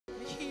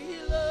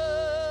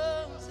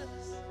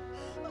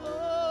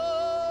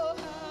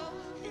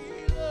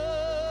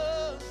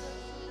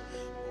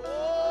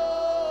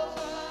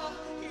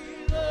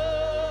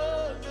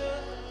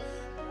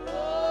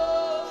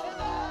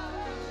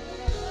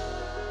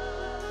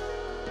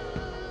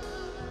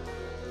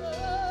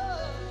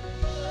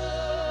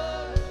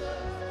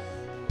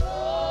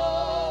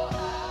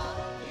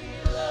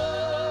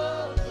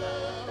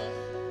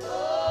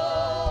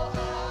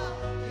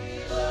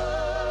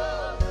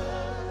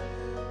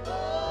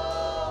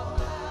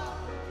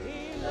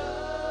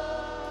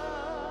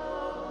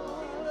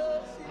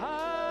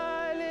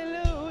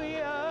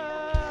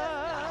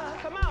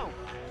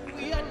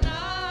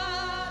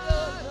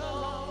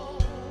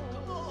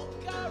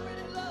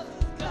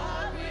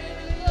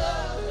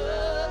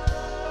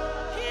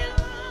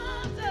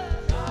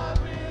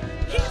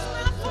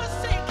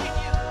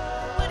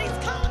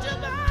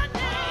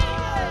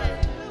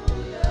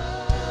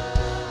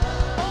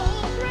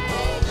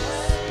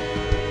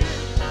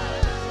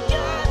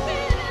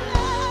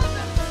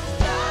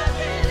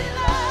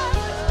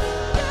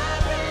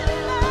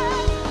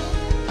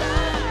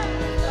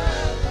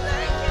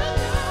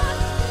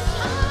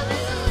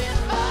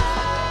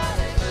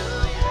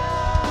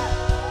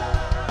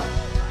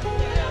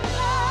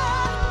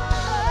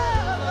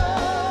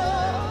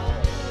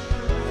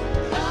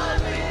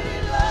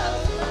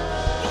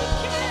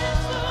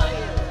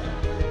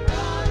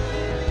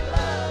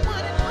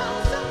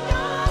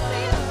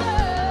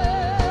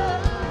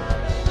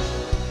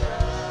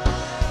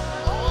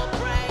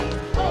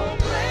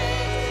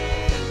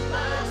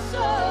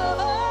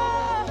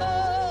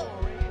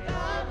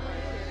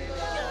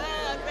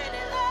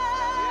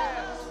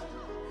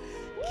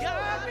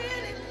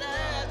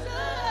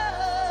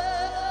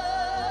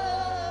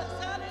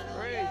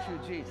you,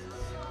 Jesus.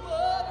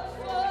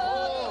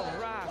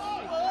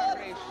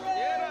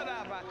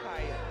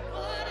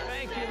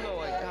 Thank you,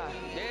 Lord God.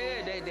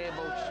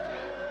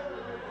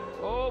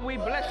 Oh, we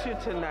bless you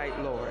tonight,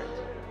 Lord.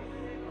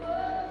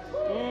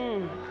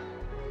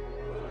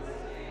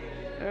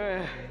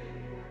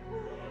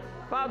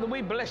 Father,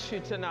 we bless you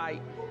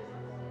tonight.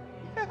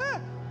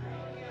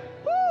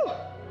 Woo.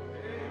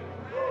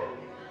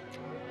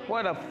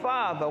 What a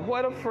father,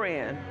 what a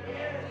friend.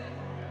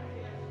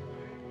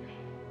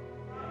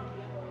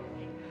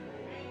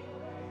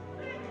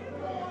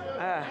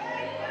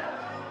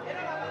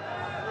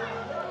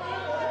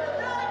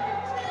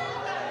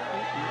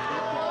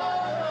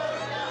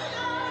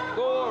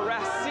 Go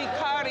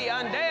rasikari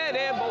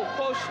andere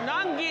bokosh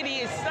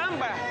nangiri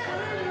samba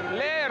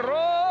le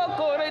ro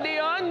koredi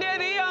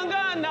andere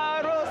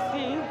angana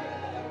rosi.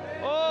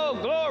 Oh,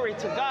 glory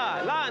to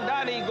God.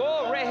 Landari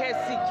go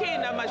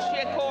rehesikina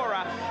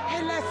mashekora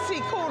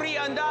helasikori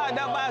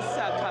andada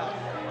basaka.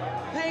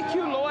 Thank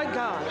you, Lord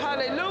God.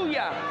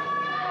 Hallelujah.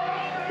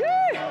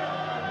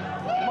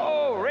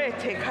 Oh,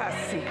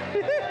 retekasi.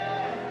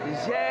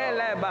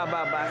 Jele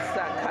baba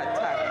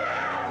basakata.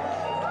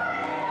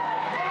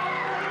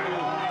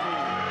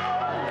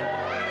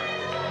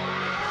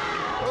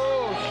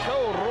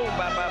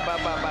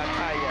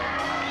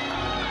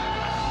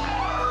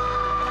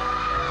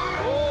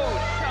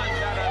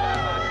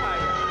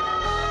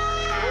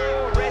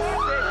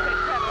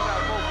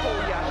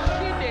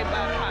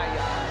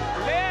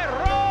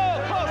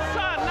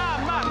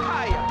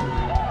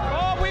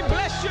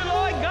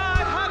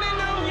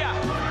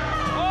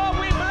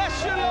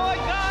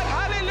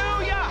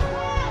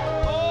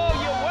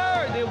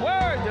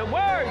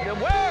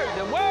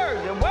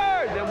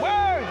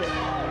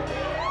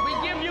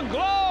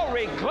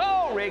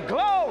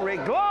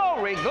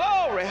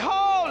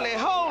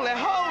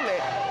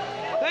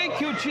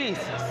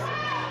 Jesus.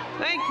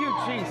 Thank you,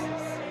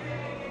 Jesus.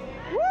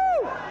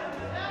 Woo!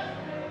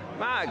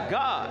 My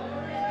God.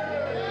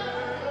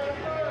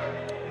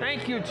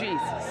 Thank you,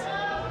 Jesus.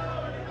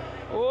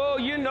 Oh,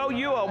 you know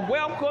you are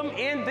welcome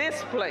in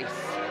this place.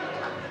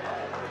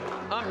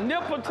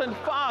 Omnipotent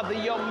Father,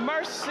 your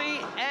mercy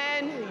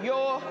and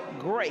your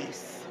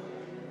grace.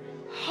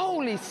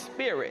 Holy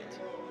Spirit,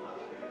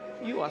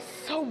 you are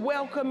so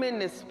welcome in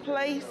this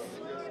place.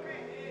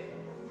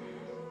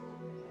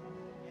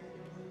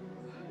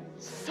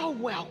 So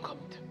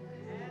welcomed.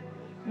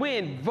 We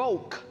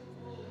invoke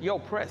your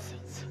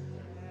presence.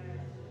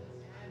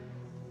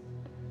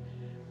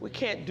 We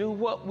can't do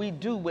what we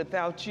do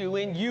without you.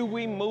 In you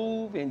we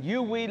move, in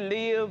you we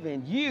live,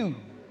 in you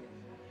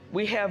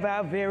we have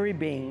our very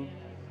being.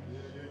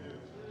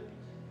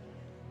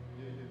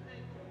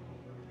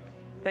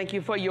 Thank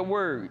you for your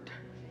word.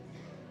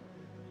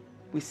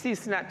 We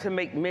cease not to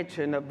make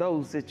mention of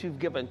those that you've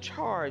given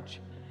charge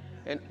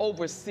and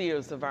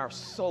overseers of our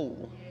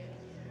soul.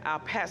 Our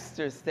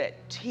pastors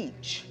that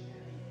teach,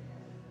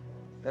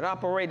 that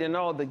operate in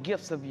all the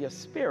gifts of your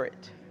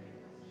spirit.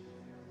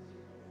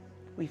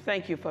 We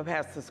thank you for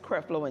Pastors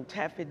Creflo and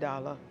Taffy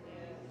Dollar.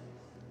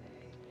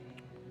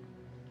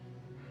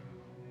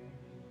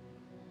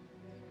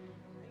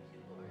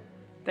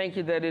 Thank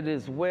you that it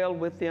is well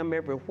with them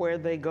everywhere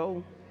they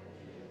go.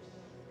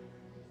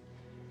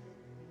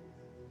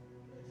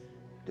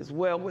 It is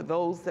well with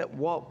those that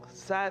walk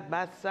side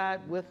by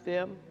side with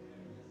them.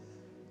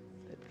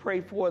 Pray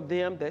for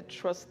them that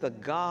trust the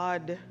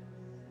God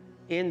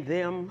in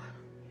them.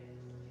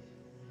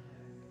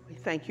 We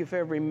thank you for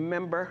every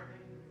member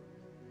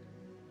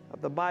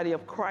of the body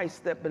of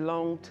Christ that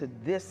belong to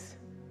this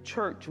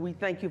church. We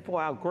thank you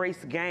for our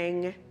Grace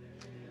Gang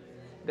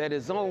that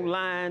is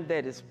online,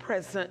 that is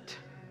present.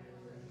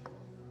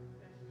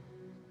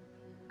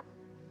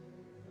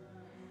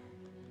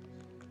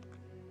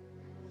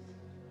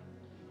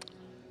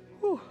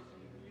 Whew.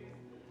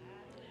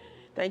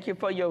 Thank you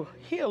for your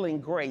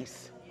healing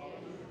grace.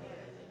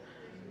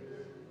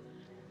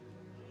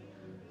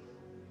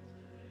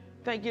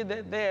 Thank you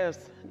that there's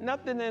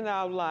nothing in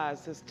our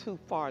lives that's too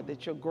far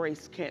that your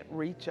grace can't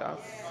reach us.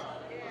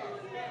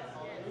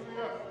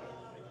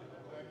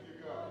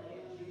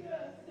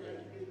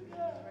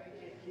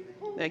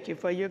 Thank you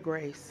for your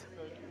grace.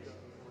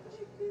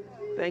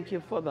 Thank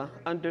you for the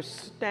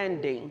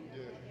understanding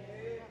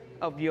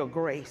of your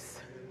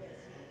grace.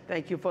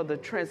 Thank you for the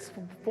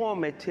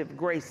transformative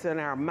grace in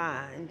our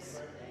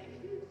minds.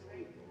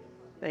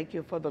 Thank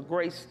you for the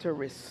grace to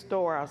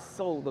restore our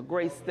soul, the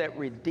grace that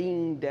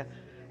redeemed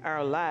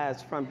our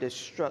lives from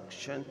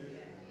destruction.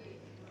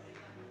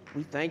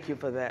 We thank you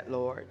for that,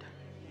 Lord.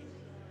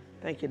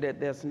 Thank you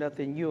that there's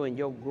nothing you and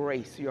your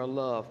grace, your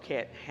love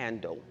can't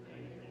handle.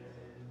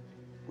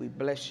 We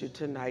bless you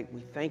tonight.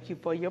 We thank you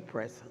for your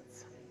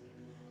presence.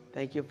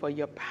 Thank you for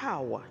your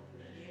power.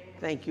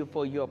 Thank you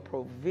for your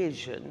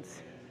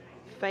provisions.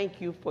 Thank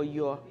you for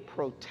your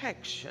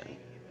protection.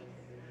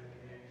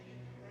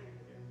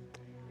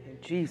 In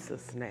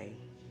Jesus' name.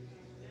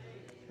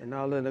 And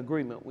all in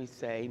agreement, we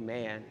say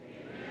amen.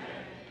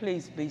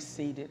 Please be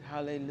seated.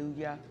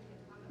 Hallelujah.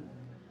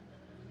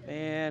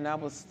 Man, I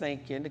was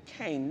thinking, there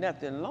can't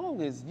nothing,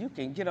 long as you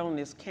can get on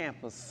this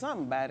campus,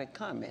 somebody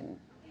coming.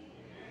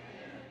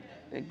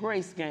 The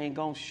grace gang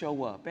gonna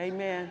show up,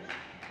 amen?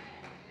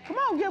 Come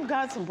on, give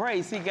God some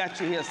praise. He got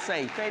you here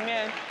safe,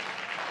 amen?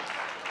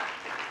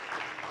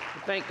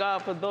 Thank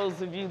God for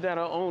those of you that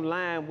are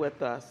online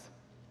with us.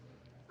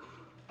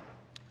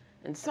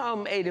 In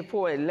Psalm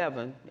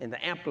 84:11, in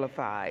the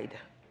Amplified,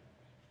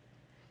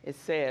 it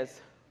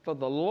says, for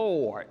the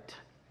Lord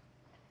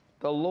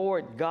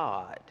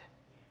God,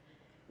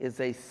 is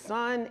a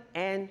sun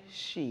and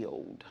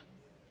shield.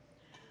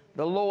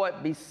 The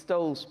Lord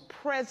bestows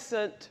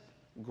present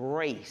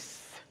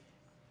grace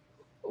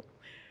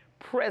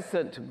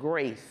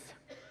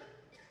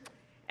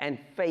and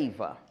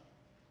favor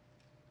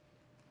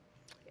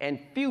and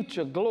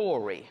future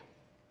glory,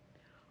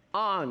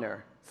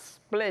 honor,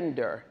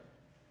 splendor,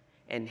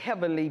 and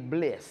heavenly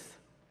bliss.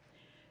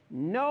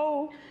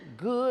 No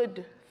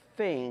good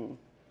thing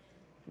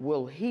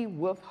will he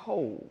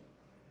withhold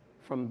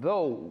from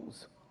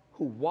those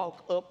who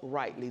walk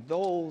uprightly,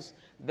 those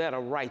that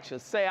are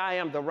righteous. Say, I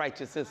am the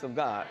righteousness of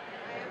God.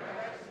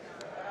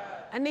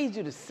 I need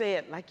you to say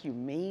it like you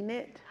mean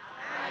it.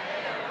 I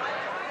am the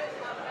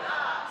righteousness of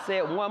God. Say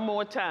it one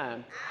more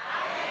time.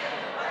 I am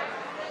the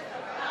righteousness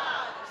of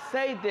God.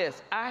 Say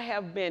this, I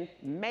have been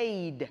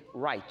made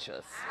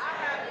righteous. I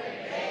have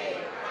been made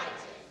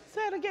righteous.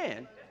 Say it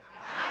again.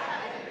 I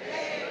have been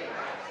made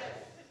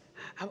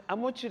righteous. I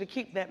want you to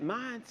keep that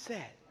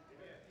mindset,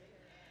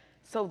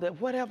 so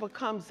that whatever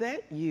comes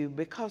at you,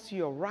 because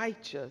you're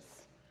righteous,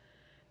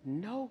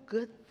 no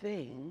good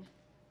thing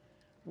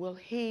will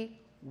he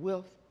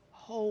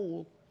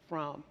withhold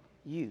from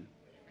you.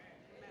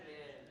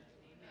 Amen.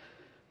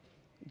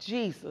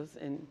 Jesus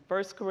in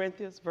 1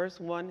 Corinthians, verse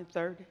 1 and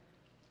 30.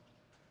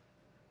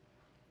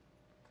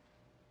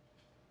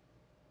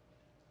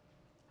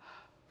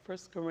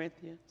 First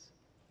Corinthians,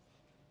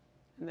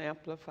 in the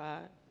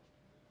Amplified.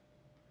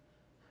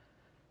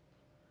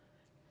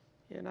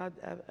 And I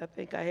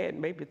think I had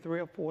maybe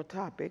 3 or 4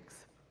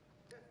 topics.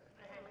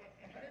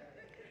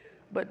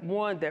 But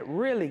one that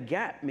really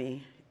got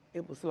me,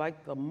 it was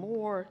like the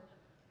more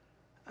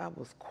I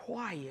was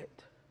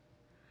quiet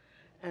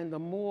and the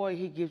more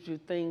he gives you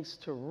things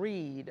to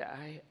read,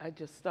 I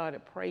just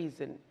started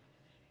praising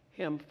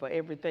him for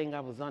everything I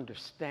was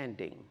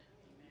understanding.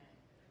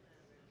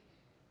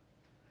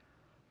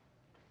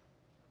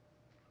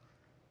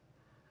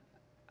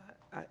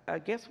 I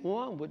guess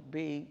one would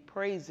be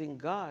praising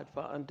God for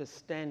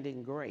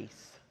understanding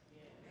grace.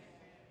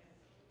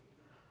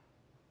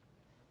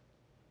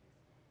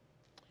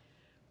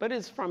 But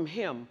it's from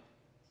him,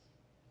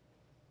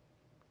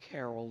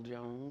 Carol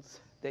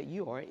Jones, that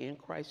you are in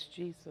Christ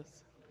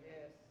Jesus.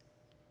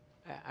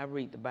 Yes. I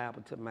read the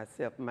Bible to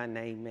myself, my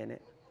name in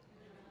it.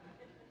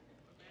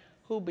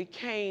 Who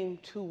became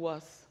to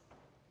us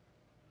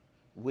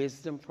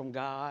wisdom from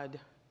God,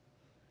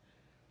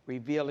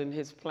 revealing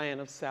his plan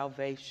of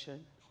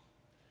salvation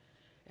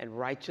and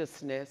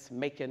righteousness,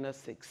 making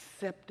us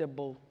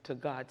acceptable to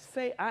God.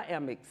 Say, I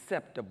am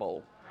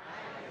acceptable,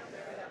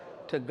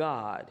 to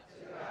God.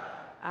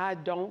 I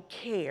don't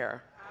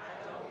care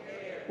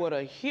what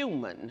a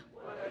human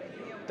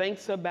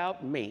thinks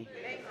about me.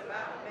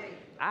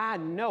 I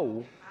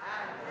know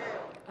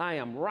I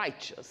am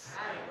righteous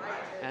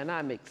and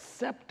I'm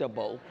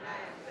acceptable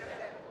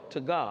to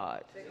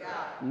God.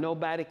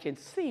 Nobody can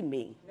see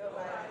me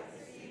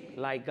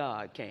like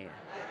God can.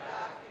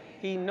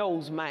 He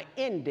knows my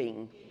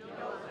ending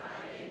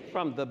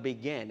from the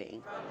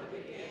beginning.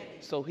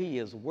 So he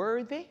is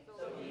worthy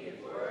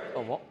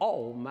of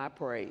all my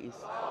praise.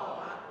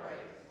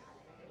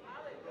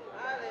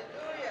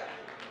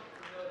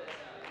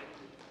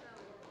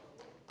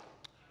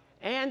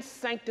 And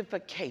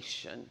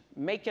sanctification,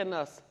 making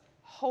us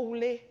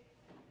holy.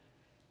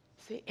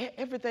 See,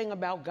 everything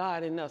about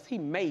God in us, he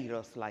made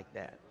us like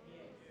that.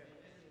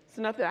 It's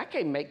nothing, I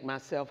can't make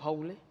myself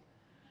holy.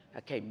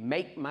 I can't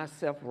make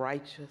myself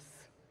righteous.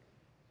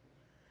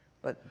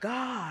 But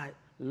God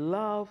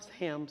loves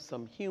him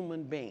some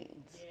human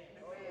beings.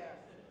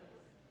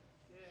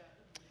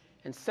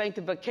 And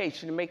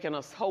sanctification, making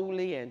us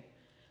holy and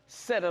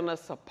setting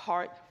us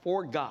apart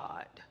for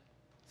God.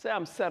 Say,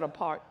 I'm set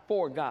apart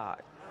for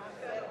God.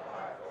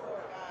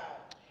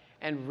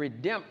 And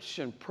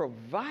redemption,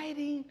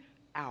 providing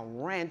our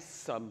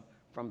ransom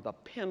from the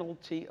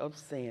penalty of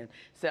sin.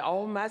 Say,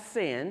 all my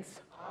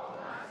sins,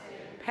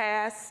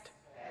 past,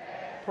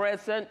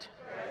 present,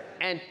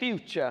 and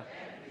future,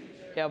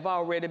 have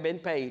already been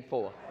paid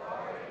for.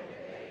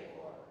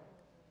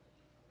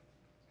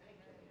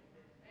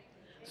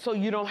 So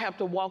you don't have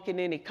to walk in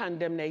any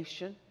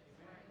condemnation.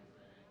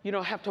 You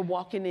don't have to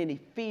walk in any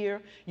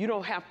fear. You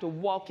don't have to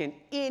walk in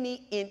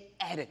any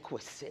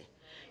inadequacy.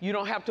 You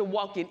don't have to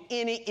walk in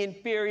any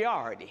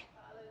inferiority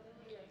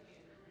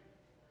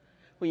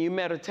when you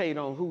meditate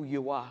on who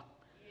you are.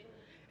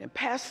 And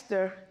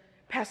Pastor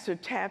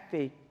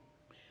Taffy,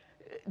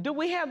 do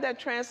we have that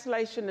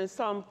translation in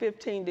Psalm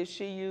 15? Did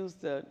she use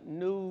the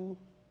New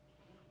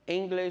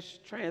English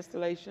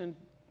translation?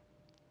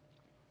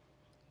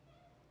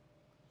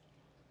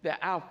 that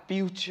our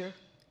future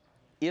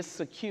is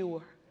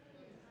secure.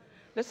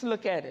 Let's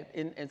look at it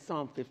in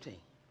Psalm 15.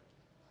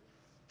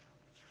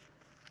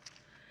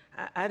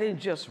 I didn't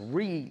just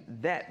read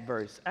that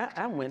verse.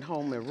 I went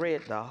home and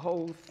read the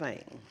whole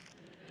thing.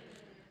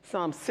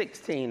 Psalm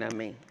 16, I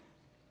mean.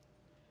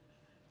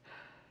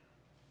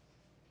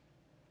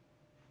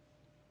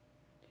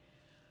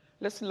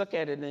 Let's look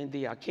at it in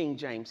the King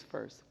James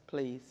first,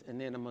 please, and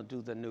then I'm going to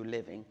do the New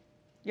Living.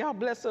 Y'all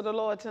blessed of the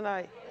Lord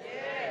tonight?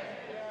 Yes.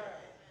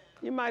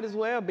 You might as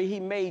well be. He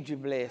made you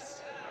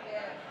blessed.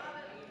 Yes.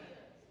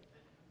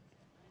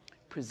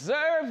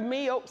 Preserve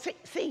me. Oh,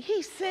 see,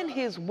 he sent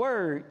his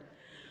word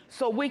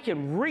so we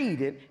can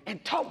read it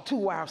and talk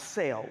to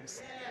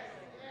ourselves.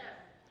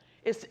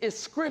 It's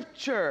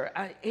scripture.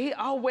 He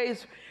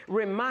always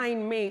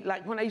remind me,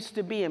 like when I used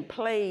to be in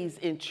plays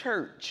in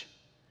church,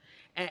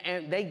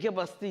 and they give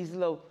us these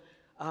little,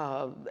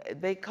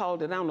 they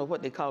called it, I don't know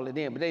what they called it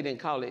then, but they didn't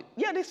call it,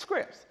 yeah, they're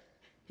scripts.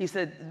 He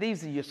said,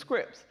 these are your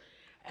scripts.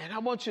 And I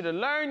want you to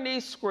learn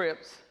these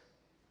scripts,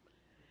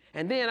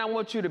 and then I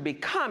want you to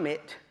become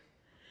it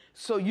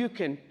so you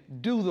can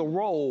do the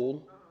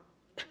role.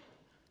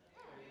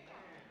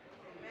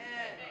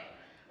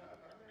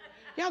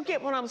 Y'all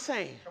get what I'm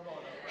saying?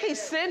 He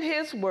sent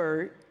his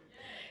word.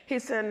 He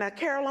said, now,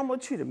 Carol, I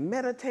want you to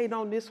meditate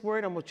on this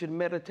word. I want you to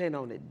meditate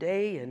on it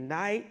day and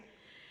night.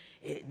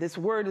 This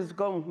word is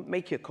going to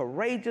make you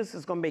courageous.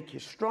 It's going to make you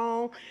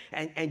strong.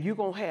 And you're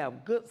going to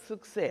have good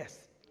success.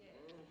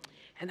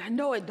 And I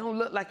know it don't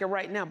look like it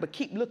right now, but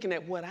keep looking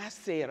at what I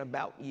said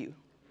about you.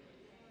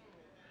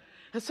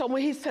 And so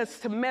when he says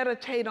to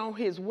meditate on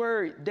his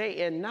word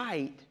day and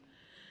night,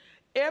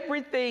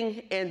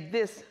 everything in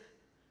this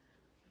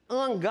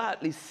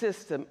ungodly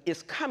system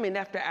is coming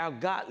after our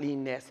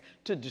godliness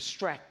to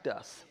distract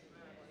us.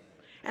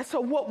 And so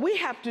what we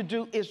have to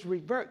do is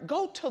revert,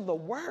 go to the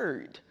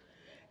word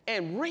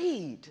and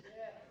read.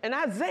 And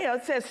Isaiah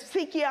says,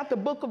 seek ye out the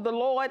book of the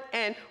Lord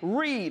and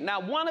read.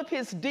 Now, one of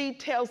his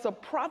details of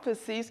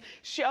prophecies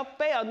shall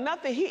fail.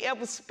 Nothing he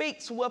ever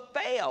speaks will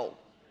fail.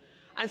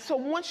 And so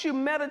once you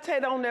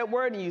meditate on that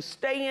word and you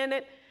stay in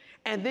it,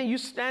 and then you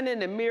stand in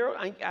the mirror,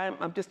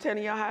 I'm just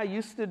telling y'all how I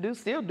used to do,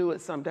 still do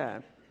it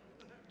sometimes.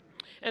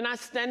 And I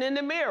stand in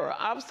the mirror.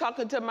 I was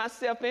talking to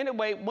myself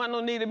anyway. One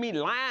don't need me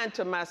lying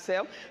to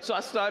myself. So I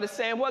started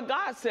saying what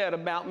God said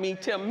about me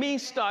till me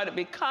started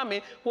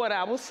becoming what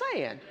I was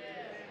saying.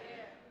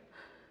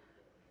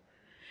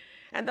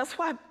 And that's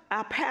why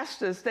our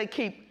pastors, they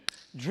keep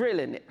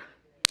drilling it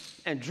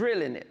and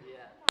drilling it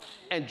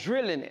and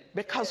drilling it,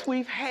 because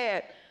we've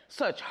had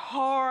such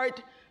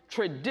hard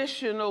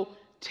traditional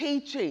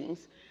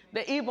teachings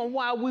that even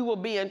while we were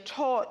being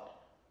taught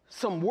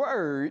some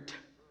word,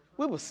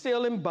 we were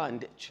still in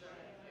bondage.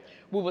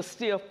 We were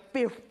still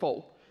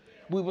fearful.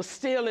 We were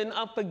still in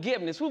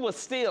unforgiveness. We were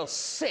still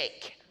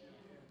sick.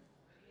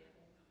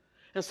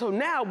 And so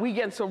now we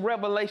get some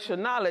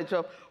revelation knowledge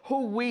of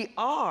who we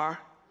are,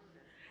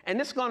 and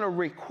it's going to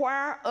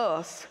require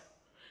us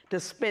to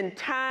spend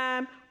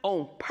time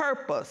on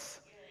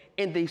purpose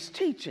in these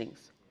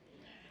teachings.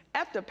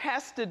 After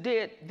Pastor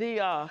did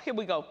the, here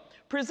we go.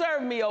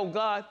 Preserve me, O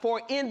God,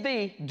 for in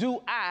thee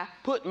do I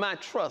put my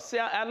trust. See,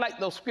 I like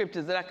those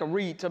scriptures that I can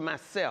read to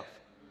myself.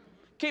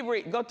 Keep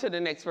reading. Go to the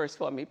next verse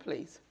for me,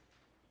 please.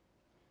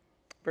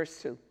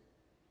 Verse 2.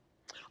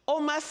 O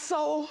my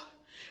soul,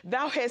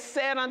 thou hast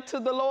said unto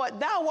the Lord,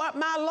 thou art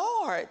my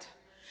Lord.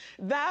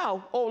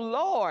 Thou, O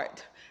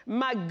Lord,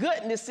 my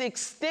goodness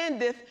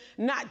extendeth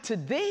not to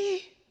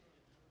thee,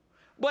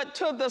 but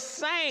to the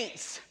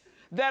saints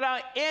that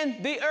are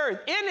in the earth.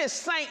 Any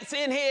saints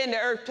in here in the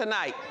earth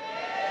tonight?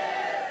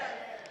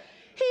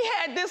 He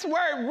had this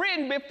word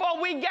written before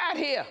we got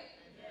here.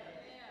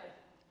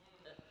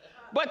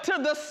 But to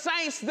the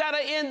saints that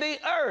are in the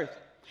earth,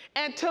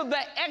 and to the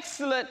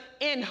excellent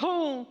in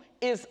whom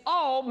is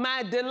all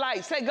my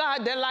delight. Say,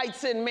 God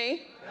delights in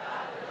me.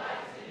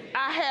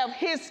 I have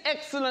his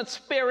excellent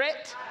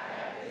spirit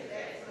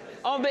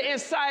on the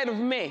inside of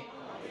me.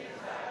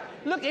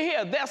 Look at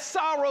here. Their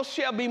sorrow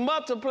shall be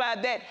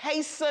multiplied that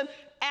hasten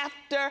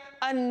after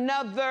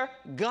another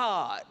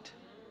God.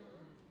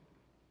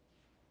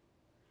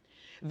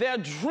 Their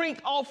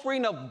drink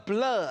offering of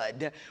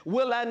blood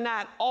will I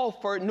not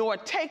offer, nor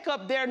take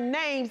up their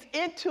names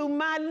into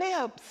my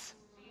lips.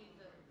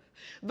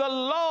 The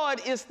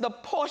Lord is the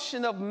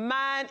portion of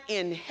mine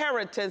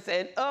inheritance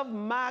and of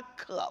my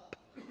cup.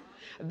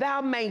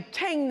 Thou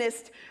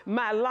maintainest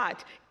my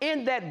lot.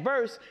 In that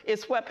verse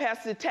is what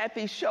Pastor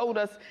Taffy showed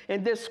us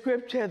in this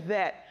scripture,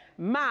 that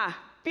my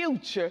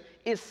future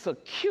is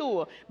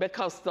secure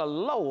because the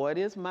Lord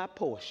is my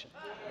portion.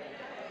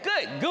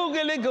 Good.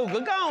 Googly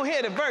Google. Go on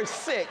here to verse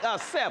 7.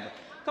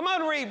 Come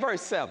on and read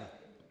verse 7.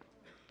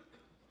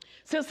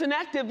 Since an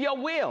act of your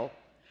will,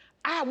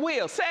 I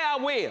will. Say I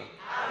will.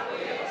 I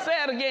will.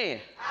 Say it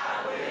again.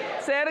 I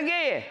will. Say it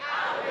again.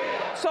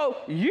 I will. So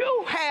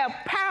you have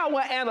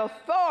power and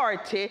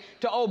authority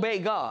to obey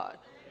God.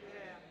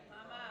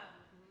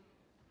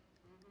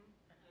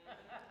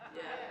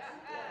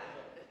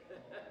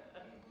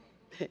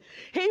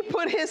 He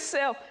put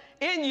himself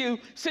in you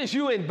since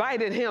you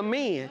invited him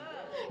in.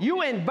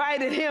 You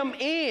invited him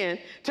in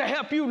to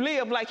help you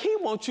live like he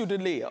wants you to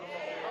live.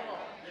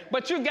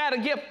 But you got to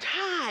give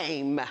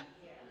time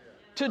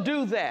to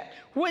do that.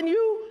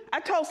 I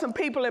told some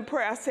people in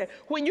prayer, I said,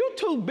 when you're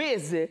too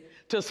busy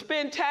to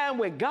spend time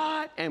with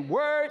God and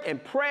word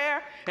and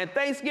prayer and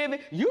Thanksgiving,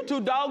 you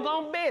too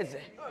doggone busy.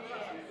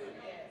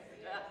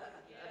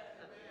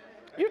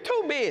 You're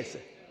too busy.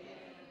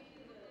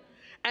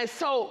 And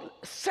so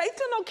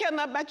Satan don't care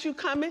nothing about you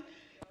coming,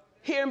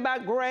 hearing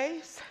about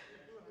grace.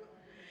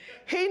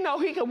 He know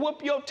he can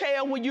whoop your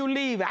tail when you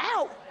leave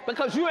out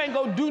because you ain't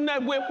gonna do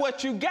nothing with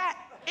what you got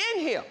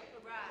in here.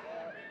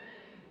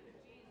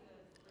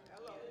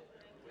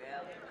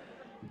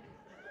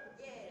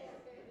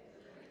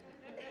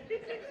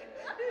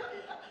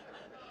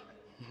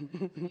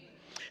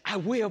 I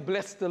will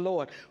bless the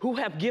Lord who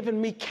have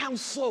given me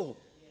counsel.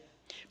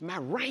 My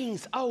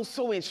reins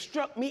also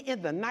instruct me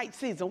in the night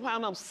season.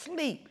 While I'm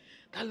asleep,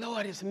 the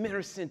Lord is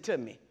ministering to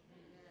me.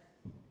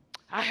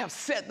 I have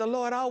set the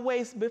Lord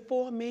always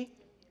before me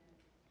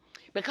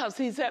because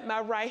he's at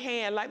my right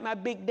hand. Like my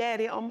big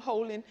daddy, I'm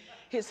holding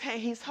his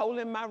hand. He's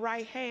holding my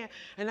right hand,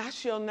 and I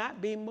shall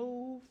not be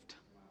moved.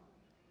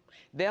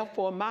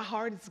 Therefore, my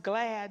heart is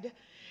glad,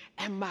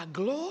 and my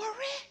glory.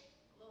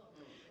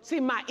 See,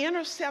 my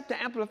inner self,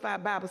 the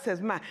Amplified Bible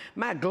says,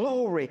 my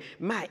glory,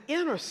 my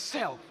inner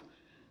self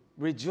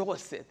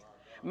rejoiceth.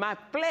 My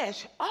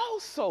flesh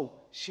also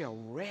shall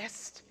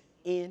rest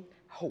in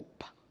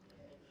hope.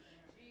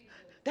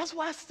 That's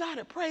why I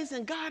started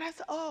praising God. I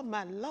said, oh,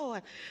 my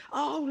Lord,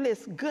 all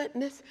this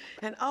goodness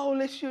and all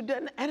this you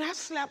done. And I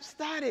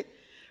started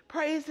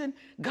praising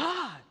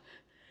God.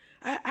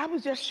 I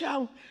was just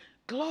shouting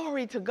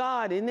glory to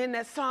God. And then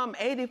that Psalm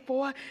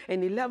 84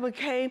 and 11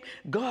 came.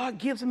 God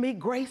gives me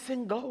grace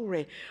and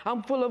glory.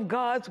 I'm full of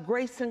God's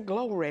grace and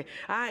glory.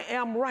 I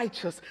am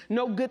righteous.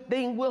 No good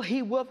thing will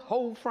he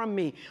withhold from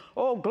me.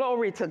 Oh,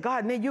 glory to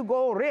God. And then you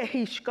go,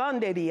 you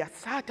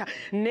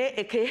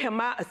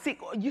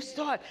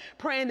start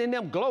praying in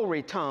them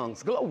glory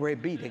tongues. Glory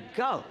be to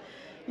God.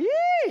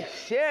 Yee,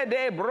 share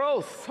de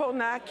bro, so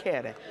not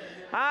kidding.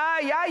 Ah,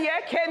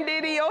 yeah,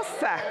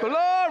 kendidiosa.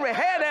 Glory,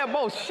 hey,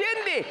 bo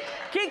shindi,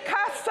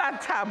 kikasa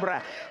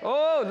tabra.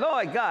 Oh,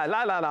 Lord God,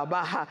 la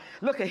baha.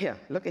 Look at him,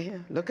 look at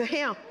him, look at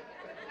him.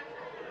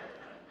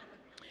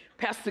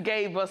 Pastor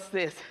gave us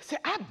this. Say,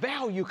 I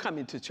value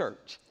coming to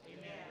church.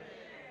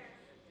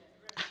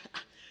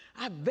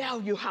 I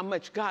value how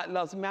much God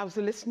loves me. I was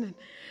listening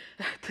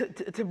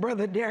to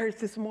Brother Darius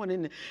this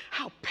morning,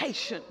 how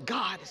patient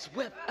God is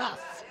with us.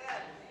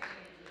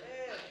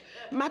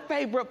 My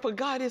favorite for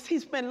God is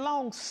he's been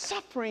long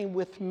suffering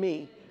with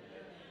me.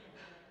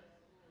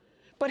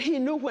 But he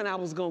knew when I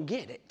was going to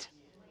get it.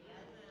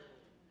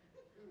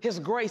 His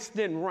grace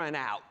didn't run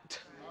out.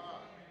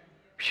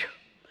 Whew.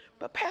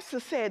 But Pastor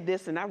said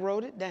this, and I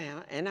wrote it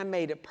down, and I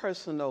made it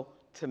personal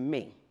to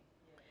me.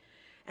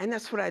 And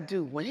that's what I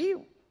do. When he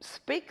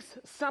speaks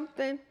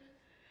something,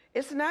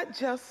 it's not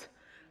just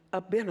a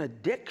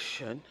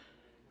benediction.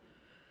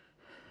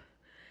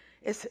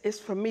 It's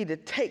for me to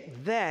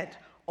take that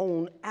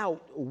on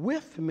out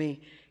with me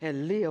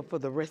and live for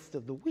the rest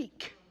of the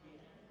week.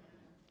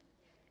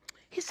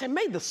 He said,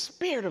 may the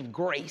Spirit of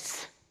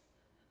grace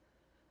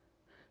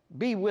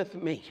be with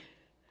me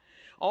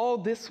all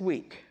this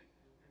week.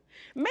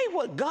 May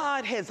what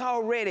God has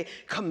already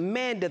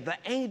commanded the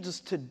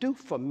angels to do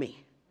for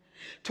me,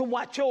 to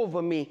watch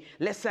over me,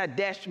 lest I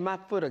dash my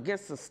foot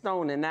against a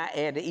stone and I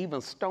add to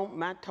even stomp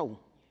my toe.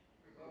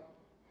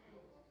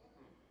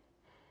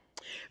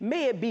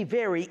 May it be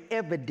very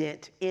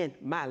evident in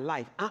my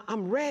life.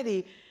 I'm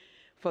ready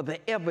for the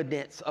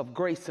evidence of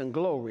grace and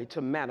glory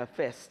to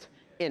manifest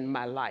in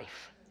my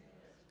life.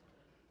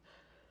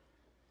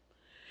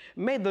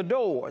 May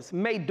doors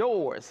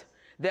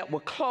that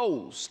were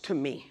closed to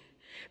me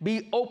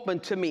be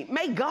open to me.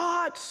 May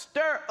God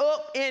stir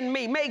up in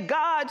me. May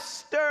God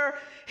stir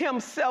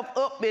himself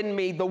up in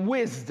me, the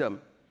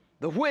wisdom,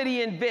 the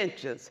witty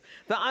inventions,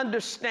 the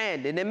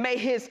understanding, and may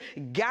his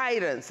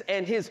guidance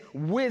and his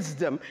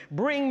wisdom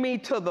bring me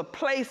to the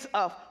place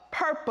of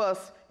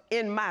purpose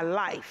in my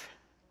life.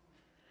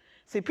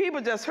 See,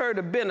 people just heard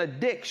a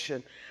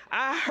benediction.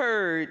 I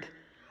heard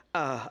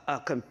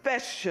a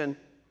confession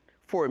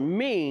for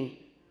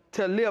me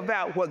to live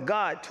out what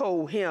God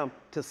told him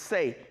to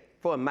say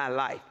for my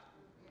life.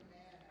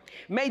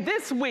 May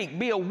this week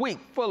be a week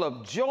full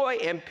of joy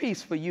and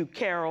peace for you,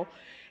 Carol,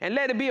 and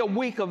let it be a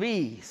week of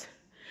ease.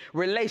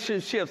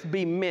 Relationships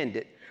be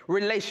mended.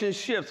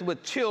 Relationships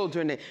with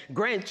children and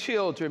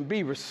grandchildren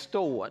be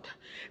restored.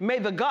 May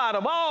the God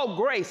of all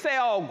grace, say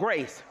all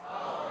grace.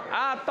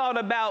 I thought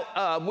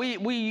about,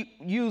 we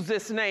use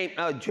this name,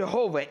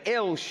 Jehovah,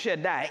 El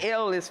Shaddai.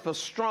 El is for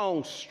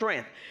strong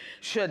strength.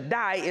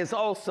 Shaddai is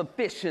all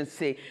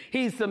sufficiency.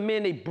 He's the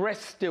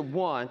many-breasted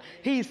one.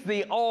 He's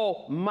the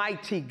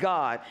almighty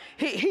God.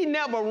 He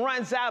never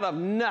runs out of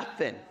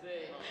nothing.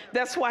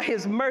 That's why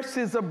his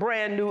mercies are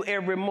brand new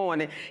every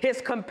morning.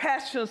 His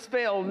compassions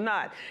fail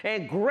not.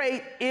 And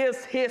great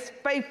is his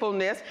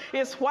faithfulness.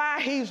 It's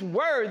why he's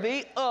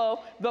worthy of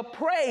the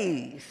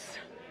praise.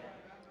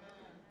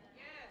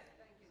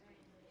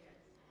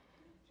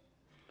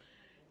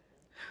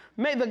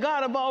 May the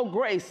God of all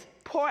grace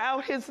pour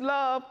out his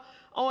love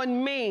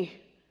on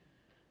me,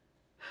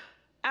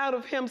 out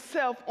of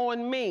himself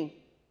on me.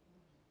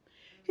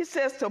 He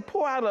says to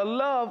pour out a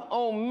love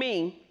on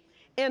me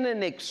in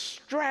an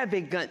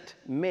extravagant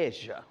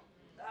measure.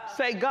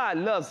 Say, God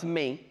loves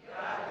me,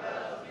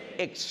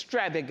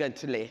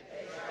 extravagantly.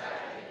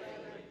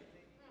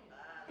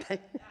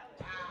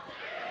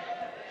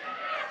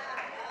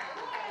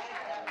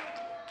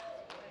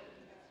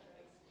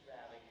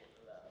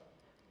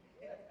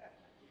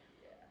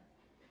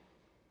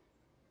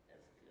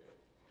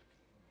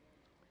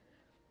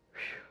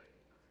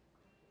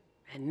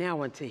 And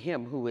now unto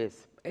him who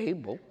is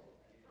able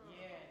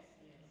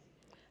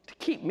to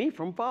keep me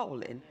from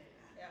falling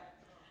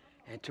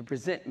and to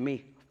present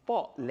me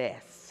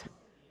faultless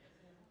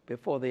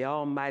before the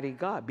Almighty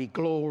God be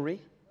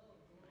glory,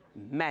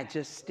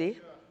 majesty,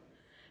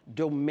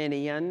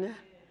 dominion,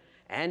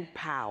 and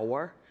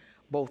power,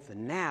 both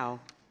now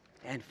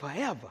and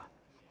forever.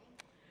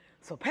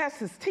 So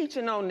Pastor's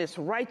teaching on this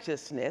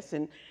righteousness,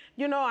 and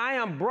you know, I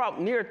am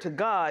brought near to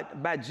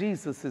God by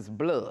Jesus'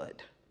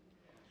 blood.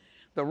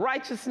 The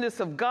righteousness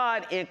of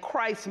God in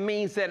Christ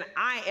means that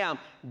I am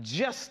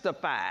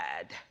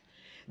justified,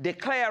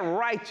 declared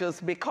righteous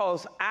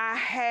because I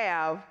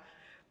have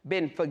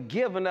been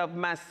forgiven of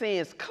my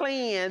sins,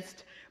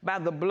 cleansed by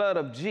the blood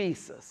of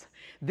Jesus.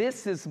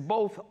 This is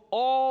both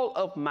all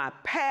of my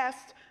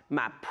past,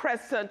 my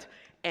present,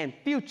 and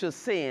future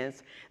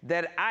sins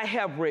that I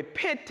have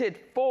repented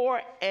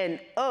for and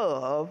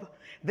of.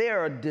 They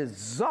are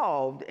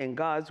dissolved in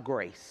God's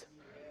grace.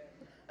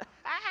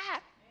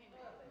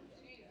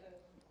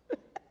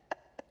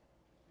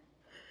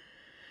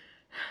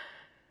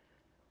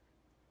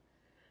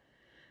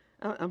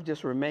 I'm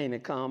just remaining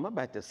calm. I'm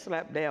about to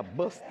slap that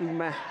bust through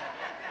my...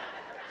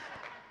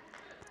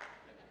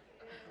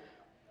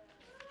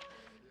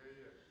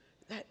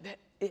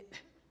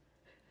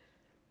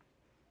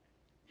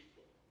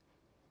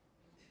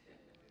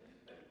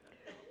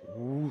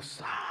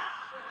 Woosa.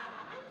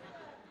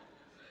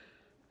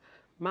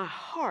 My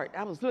heart,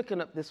 I was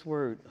looking up this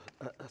word,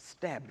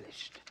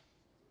 established.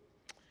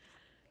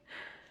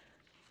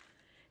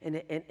 And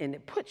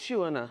it puts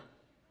you in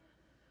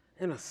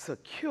a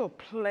secure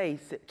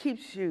place. It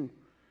keeps you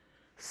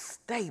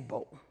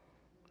stable.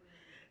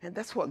 And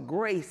that's what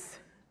grace,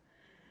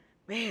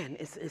 man,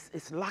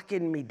 it's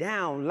locking me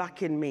down,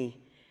 locking me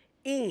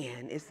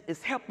in.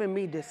 It's helping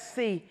me to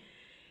see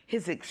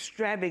his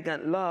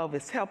extravagant love.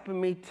 It's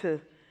helping me to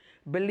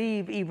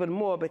believe even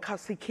more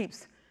because he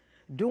keeps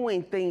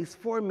doing things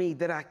for me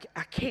that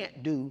I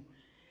can't do.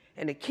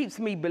 And it keeps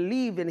me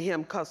believing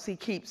him because he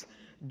keeps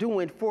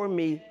doing for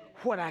me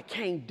what I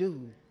can't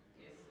do.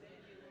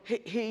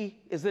 He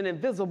is an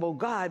invisible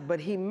God, but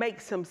he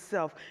makes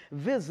himself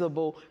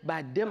visible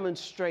by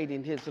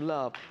demonstrating his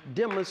love,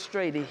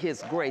 demonstrating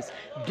his grace,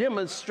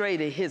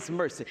 demonstrating his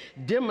mercy,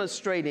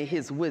 demonstrating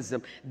his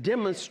wisdom,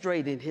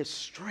 demonstrating his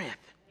strength.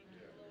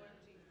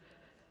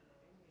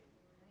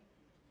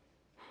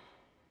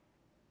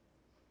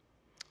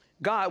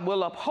 God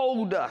will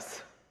uphold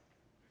us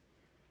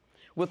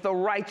with the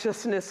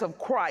righteousness of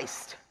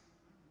Christ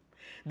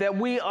that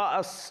we are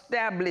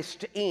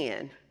established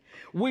in.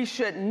 We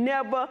should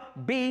never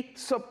be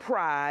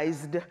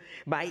surprised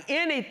by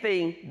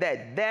anything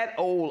that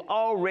old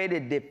already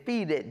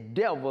defeated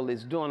devil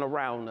is doing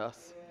around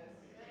us.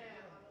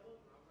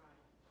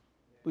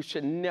 We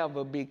should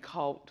never be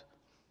caught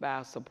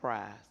by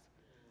surprise,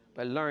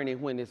 but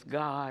learning when it's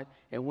God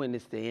and when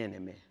it's the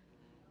enemy.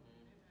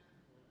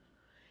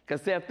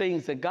 Because there are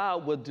things that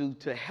God will do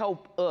to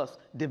help us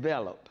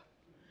develop.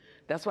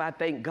 That's why I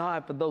thank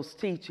God for those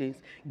teachings,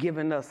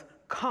 giving us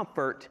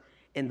comfort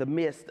in the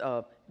midst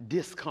of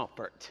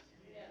discomfort.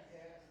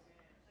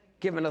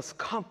 Giving us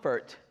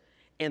comfort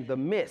in the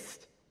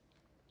midst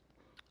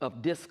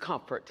of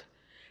discomfort.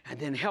 And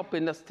then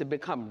helping us to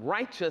become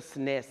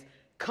righteousness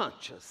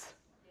conscious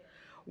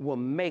will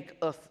make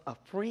us a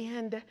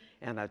friend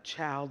and a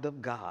child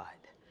of God.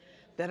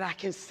 That I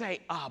can say,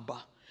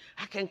 Abba.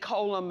 I can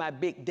call on my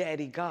big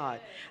daddy God.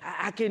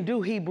 I can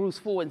do Hebrews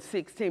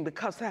 4:16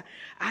 because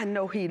I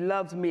know he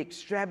loves me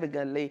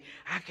extravagantly.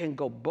 I can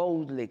go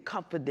boldly,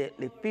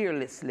 confidently,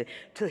 fearlessly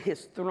to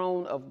his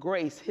throne of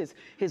grace,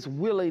 his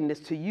willingness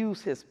to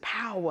use his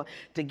power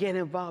to get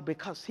involved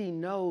because he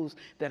knows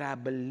that I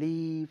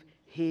believe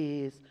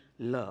his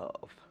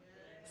love.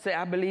 Say,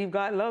 I believe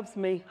God loves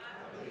me.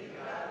 I believe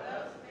God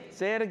loves me.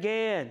 Say it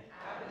again.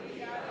 I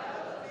believe God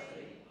loves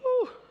me.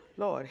 Whew.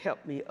 Lord,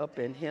 help me up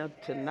in here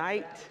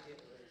tonight.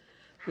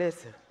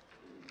 Listen,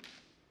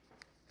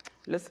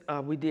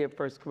 we did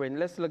 1 Corinthians.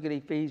 Let's look at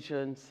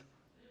Ephesians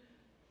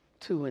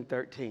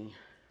 2:13.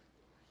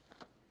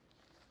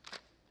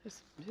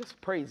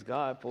 Just praise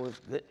God for his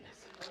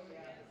goodness.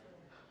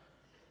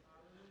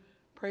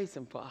 Praise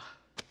him for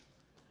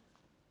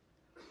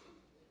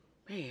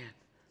Man.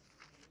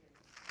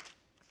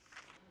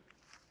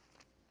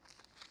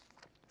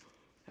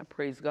 I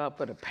praise God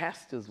for the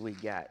pastors we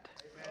got.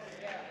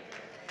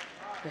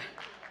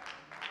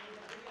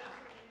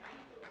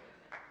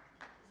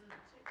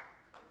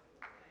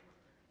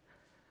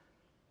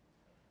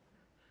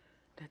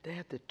 That they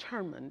are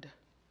determined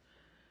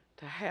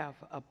to have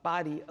a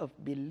body of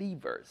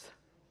believers.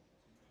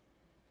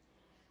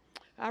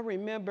 I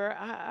remember,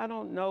 I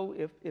don't know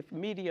if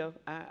media,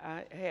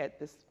 I had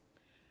this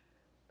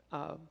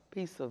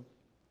piece of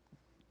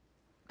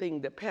thing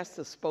that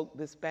Pastor spoke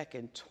this back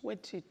in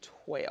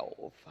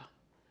 2012.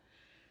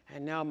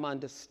 And now I'm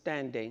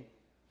understanding,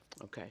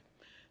 okay,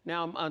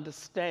 now I'm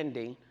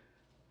understanding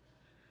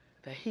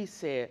that he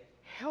said,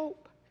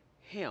 help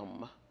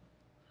him.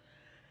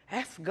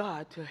 Ask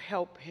God to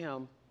help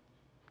him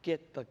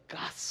get the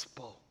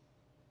gospel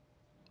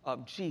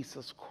of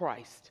Jesus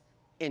Christ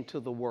into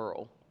the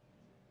world.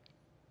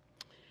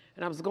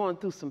 And I was going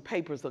through some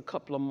papers a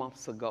couple of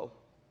months ago,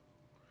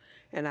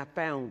 and I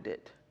found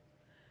it.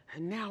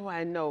 And now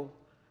I know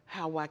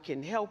how I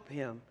can help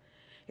him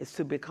is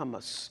to become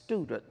a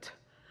student,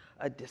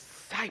 a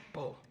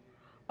disciple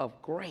of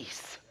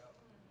grace.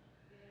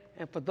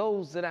 And for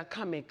those that I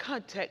come in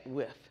contact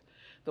with,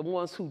 the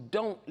ones who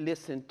don't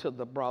listen to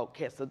the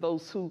broadcast, or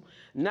those who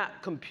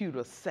not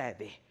computer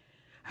savvy,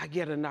 I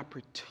get an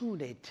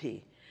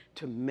opportunity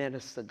to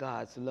minister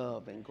God's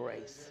love and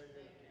grace.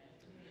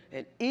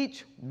 And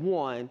each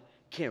one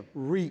can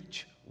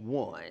reach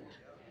one.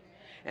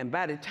 And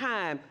by the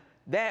time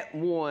that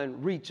one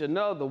reach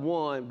another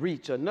one,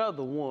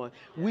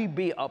 we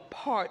be a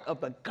part of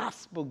the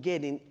gospel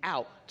getting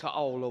out to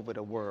all over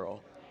the world.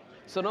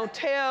 So don't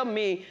tell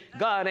me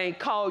God ain't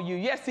called you.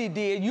 Yes, he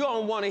did. You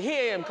don't want to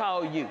hear him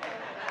call you.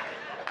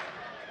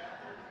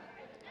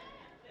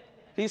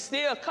 He's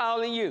still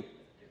calling you.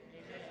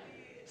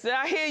 Say,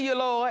 I hear you,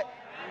 Lord.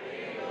 I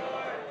hear you,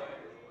 Lord.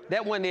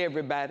 That wasn't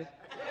everybody.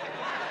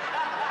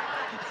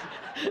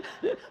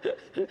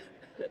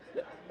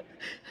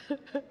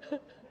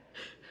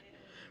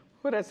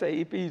 What did I say?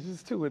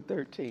 Ephesians 2 and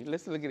 13.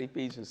 Let's look at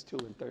Ephesians 2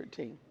 and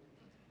 13.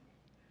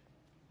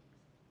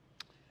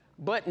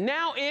 But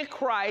now in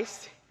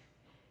Christ,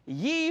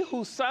 ye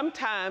who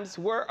sometimes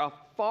were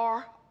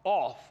afar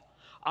off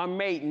are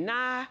made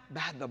nigh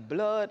by the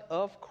blood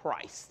of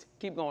Christ.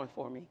 Keep going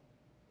for me.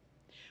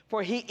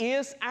 For he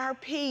is our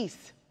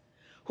peace,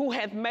 who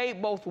hath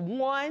made both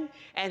one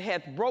and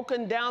hath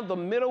broken down the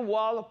middle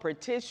wall of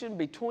partition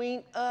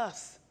between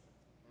us,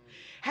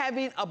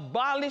 having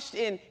abolished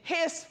in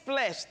his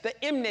flesh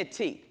the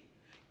enmity,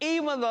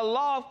 even the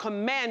law of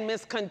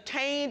commandments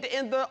contained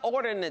in the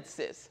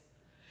ordinances,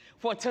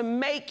 for to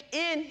make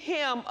in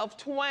him of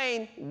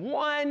twain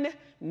one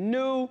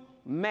new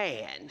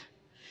man,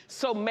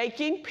 so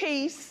making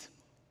peace,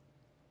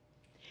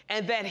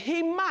 and that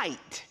he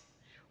might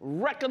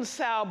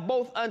reconcile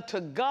both unto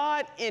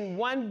God in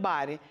one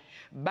body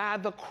by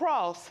the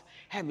cross,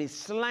 having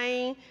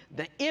slain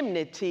the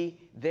enmity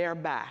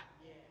thereby.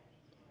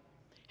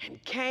 And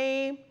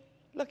came,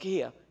 look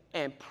here,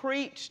 and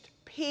preached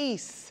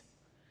peace.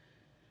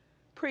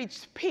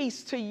 Preached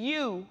peace to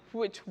you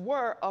which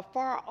were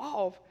afar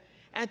off,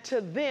 and to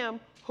them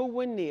who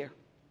were near.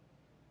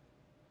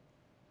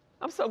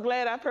 I'm so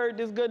glad I've heard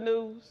this good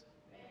news.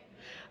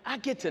 I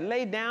get to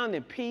lay down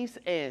in peace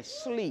and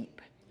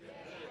sleep.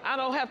 I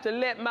don't have to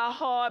let my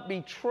heart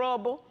be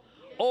troubled,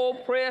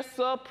 oppressed,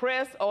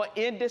 suppressed, or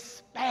in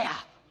despair.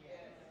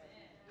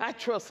 I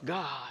trust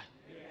God,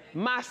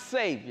 my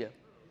Savior.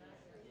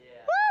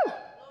 Woo!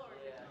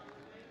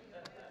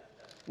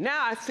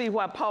 Now I see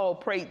why Paul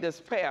prayed this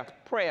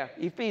prayer,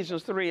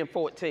 Ephesians 3 and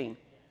 14.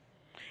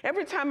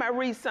 Every time I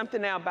read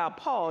something now about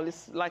Paul,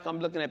 it's like I'm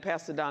looking at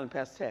Pastor Don and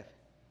Pastor Taffy.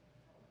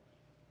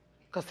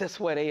 Because that's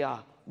where they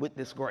are with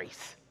this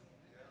grace.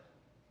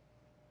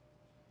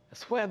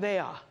 That's where they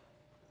are.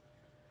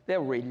 They're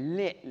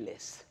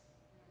relentless.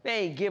 They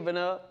ain't giving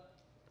up.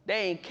 They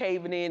ain't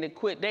caving in and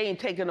quit. They ain't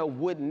taking no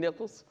wooden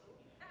nickels.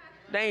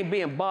 They ain't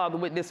being bothered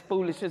with this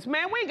foolishness.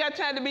 Man, we ain't got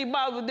time to be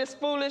bothered with this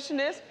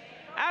foolishness.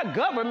 Our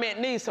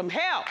government needs some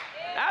help.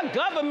 Our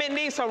government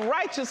needs some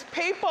righteous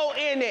people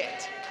in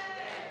it.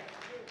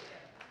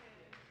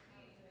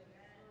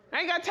 I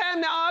ain't got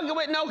time to argue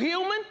with no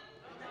human.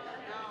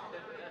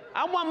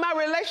 I want my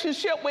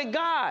relationship with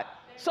God.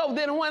 So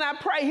then when I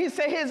pray, he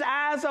said his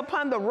eyes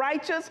upon the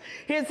righteous,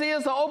 his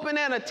ears are open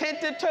and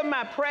attentive to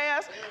my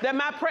prayers, that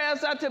my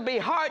prayers are to be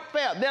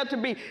heartfelt, they're to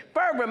be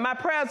fervent, my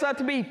prayers are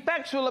to be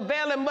effectual,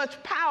 availing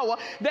much power,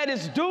 that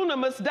is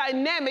dunamis,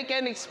 dynamic,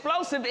 and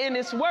explosive in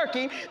its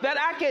working, that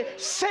I can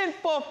send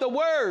forth the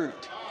word.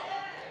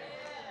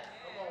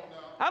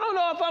 I don't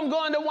know if I'm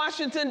going to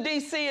Washington,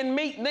 D.C. and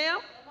meet them,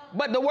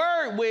 but the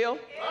word will.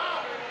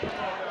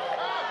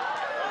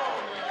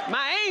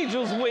 My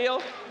angels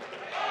will.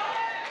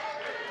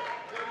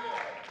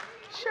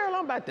 Cheryl,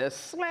 I'm about to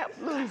slap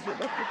loose.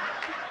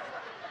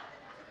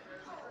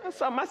 I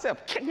saw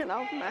myself kicking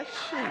off my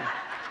shoe.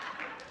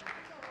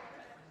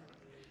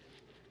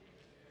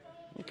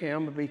 Okay,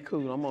 I'm going to be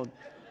cool. I'm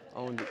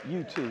on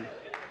YouTube.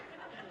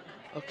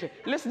 Okay,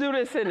 let's do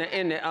this in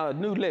the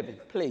New Living,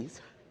 please.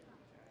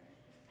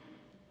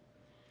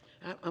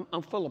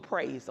 I'm full of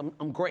praise.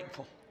 I'm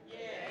grateful.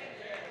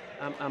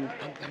 I'm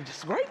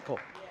just grateful.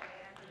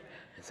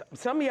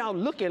 Some of y'all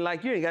looking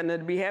like you ain't got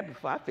nothing to be happy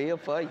for. I feel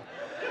for you.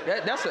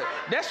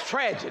 That's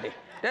tragedy.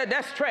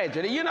 That's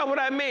tragedy. You know what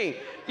I mean?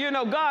 You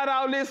know, God,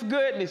 all this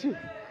goodness.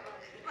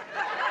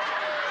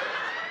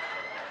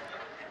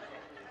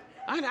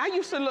 I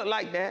used to look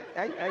like that.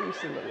 I used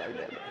to look like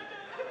that.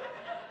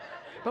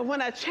 But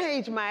when I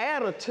changed my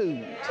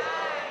attitude,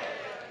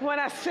 when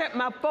I set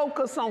my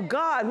focus on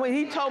God, when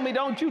he told me,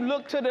 don't you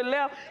look to the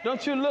left,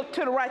 don't you look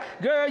to the right,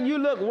 girl, you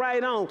look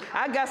right on.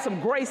 I got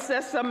some grace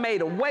that's made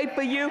a way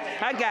for you.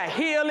 I got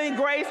healing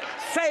grace,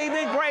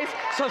 saving grace,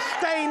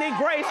 sustaining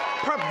grace,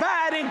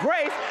 providing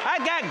grace. I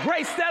got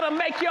grace that'll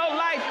make your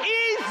life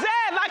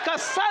easy like a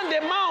Sunday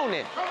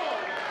morning.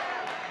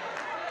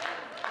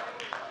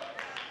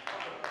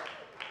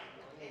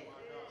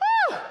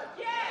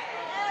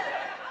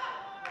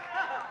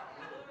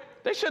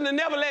 They shouldn't have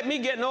never let me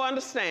get no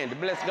understanding,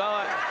 bless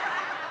God.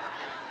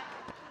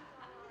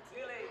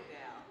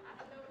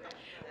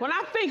 When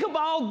I think of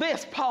all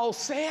this, Paul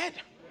said,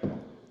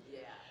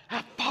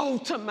 I fall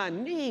to my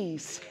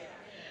knees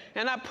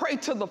and I pray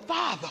to the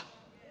Father,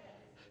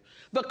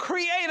 the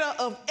creator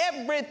of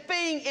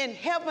everything in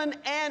heaven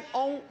and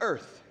on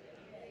earth.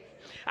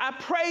 I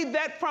pray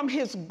that from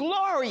his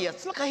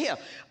glorious, look at here,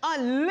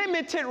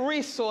 unlimited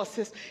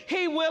resources,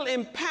 he will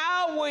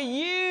empower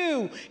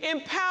you,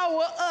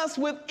 empower us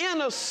with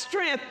inner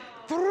strength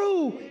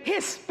through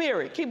his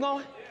Spirit. Keep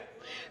going.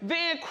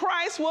 Then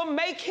Christ will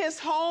make his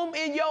home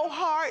in your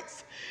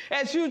hearts.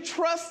 As you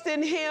trust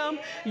in him,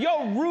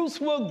 your roots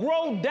will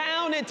grow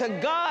down into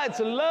God's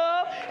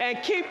love and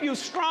keep you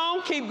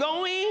strong. Keep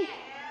going.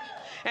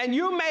 And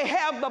you may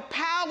have the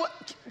power.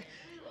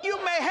 You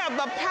may have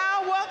the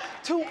power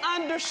to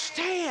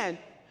understand,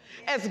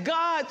 as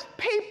God's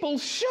people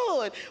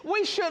should.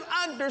 We should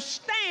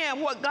understand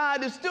what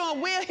God is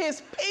doing. We're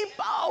his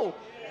people,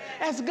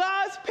 as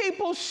God's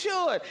people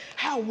should.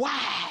 How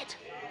wide,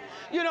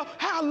 you know,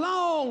 how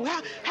long,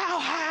 how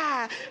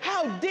high,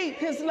 how deep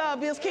his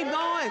love is. Keep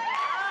going.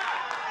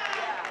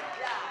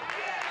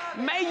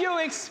 May you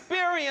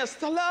experience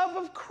the love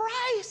of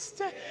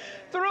Christ.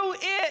 Through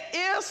it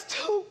is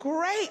too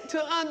great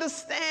to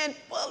understand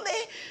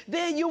fully.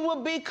 Then you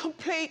will be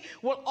complete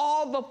with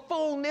all the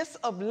fullness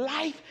of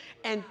life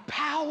and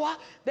power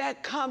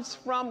that comes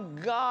from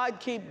God.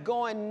 Keep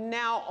going.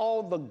 Now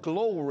all the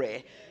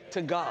glory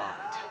to God.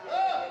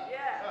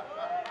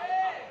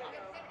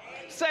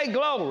 Say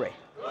glory.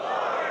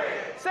 Glory.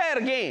 Say it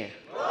again.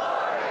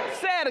 Glory.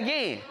 Say it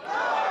again.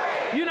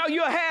 Glory. You know,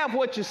 you'll have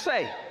what you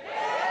say.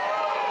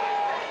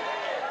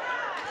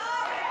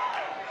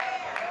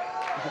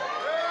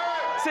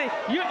 See,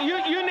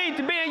 you need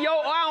to be in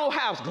your own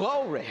house.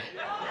 Glory,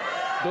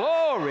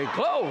 glory,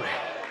 glory,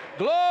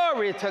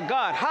 glory to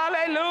God.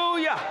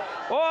 Hallelujah.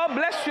 Oh,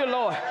 bless you,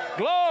 Lord.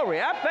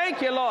 Glory. I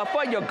thank you, Lord,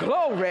 for your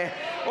glory.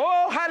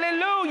 Oh,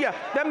 hallelujah.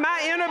 That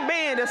my inner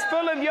being is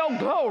full of your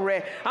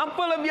glory. I'm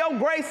full of your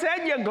grace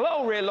and your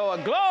glory,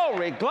 Lord.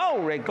 Glory,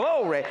 glory,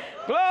 glory,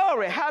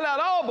 glory.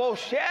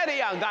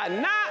 Hallelujah. God.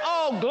 Not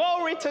all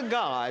glory to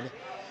God,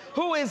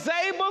 who is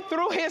able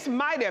through his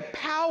mighty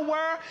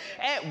power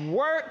at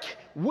work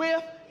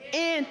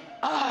within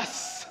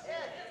us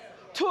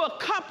to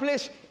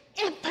accomplish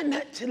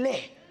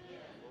infinitely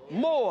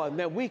more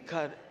than we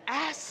could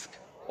ask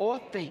or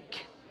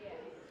think.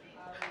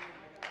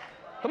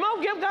 Come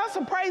on, give God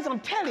some praise, I'm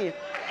telling you.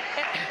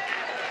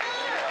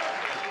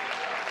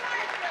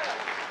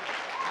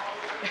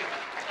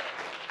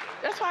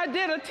 That's why I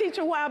did a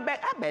teaching a while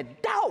back. I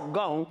bet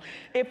doggone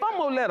if I'm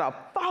gonna let a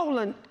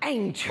fallen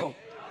angel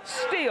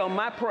steal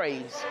my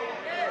praise.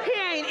 He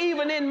ain't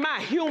even in my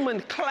human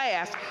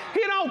class.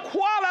 He don't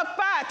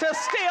qualify to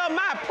steal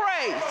my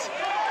praise.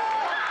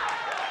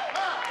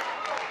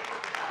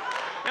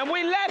 And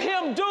we let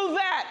him do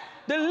that.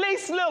 The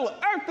least little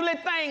earthly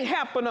thing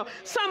happen, or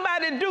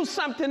somebody do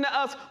something to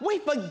us, we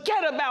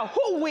forget about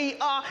who we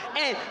are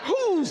and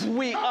whose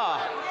we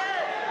are.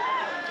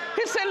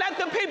 He said, let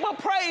the people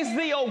praise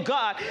thee, O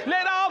God.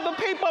 Let all the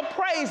people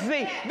praise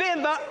thee.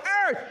 Then the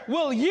earth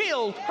will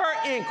yield her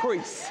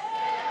increase.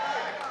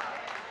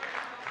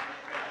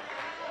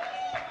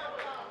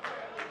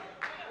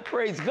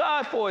 Praise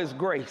God for his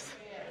grace.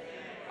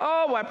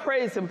 Oh, I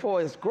praise him for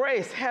his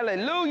grace.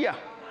 Hallelujah.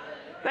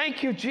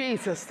 Thank you,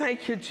 Jesus.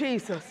 Thank you,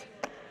 Jesus.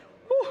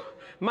 Whew.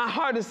 My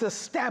heart is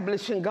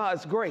established in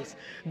God's grace.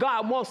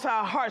 God wants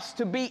our hearts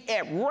to be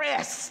at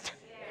rest.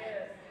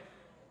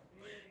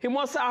 He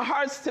wants our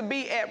hearts to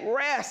be at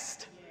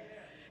rest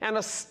and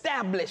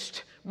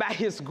established by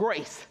his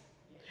grace.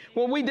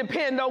 When we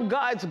depend on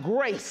God's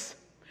grace,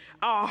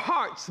 our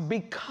hearts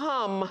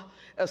become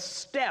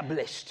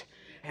established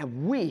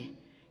and we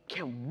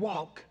can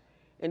walk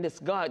in this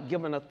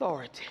God-given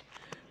authority.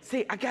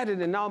 See, I got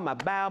it in all my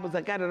Bibles.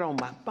 I got it on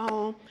my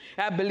phone.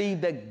 I believe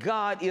that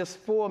God is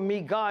for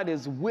me. God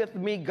is with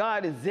me.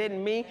 God is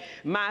in me.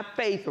 My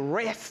faith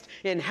rests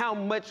in how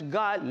much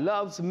God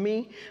loves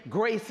me.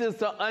 Grace is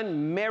the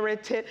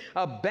unmerited,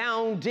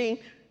 abounding,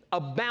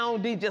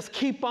 just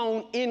keep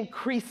on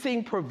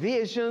increasing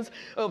provisions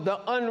of the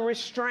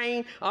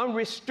unrestrained,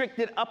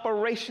 unrestricted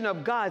operation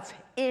of God's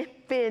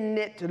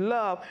infinite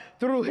love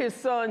through his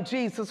son,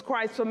 Jesus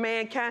Christ, for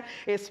mankind,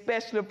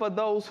 especially for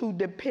those who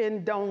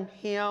depend on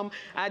him.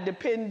 I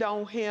depend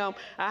on him.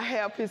 I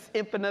have his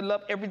infinite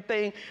love.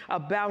 Everything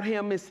about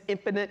him is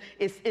infinite.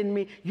 It's in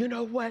me. You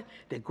know what?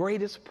 The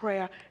greatest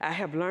prayer I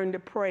have learned to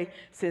pray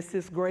since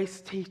this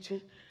grace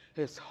teaching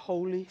is,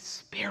 Holy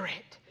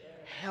Spirit,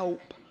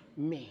 help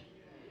me.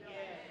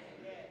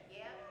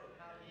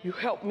 You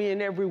help me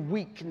in every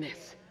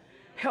weakness.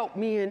 Help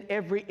me in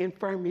every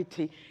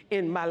infirmity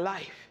in my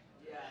life.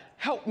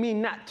 Help me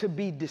not to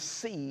be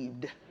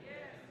deceived.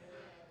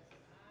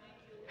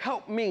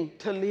 Help me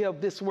to live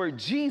this word.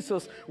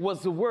 Jesus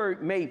was the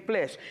word made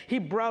flesh. He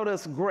brought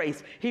us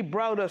grace. He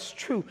brought us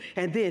truth,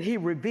 and then he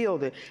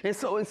revealed it. And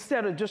so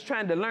instead of just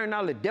trying to learn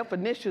all the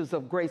definitions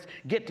of grace,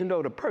 get to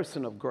know the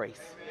person of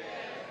grace.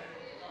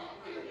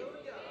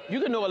 You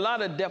can know a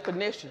lot of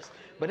definitions,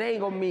 but it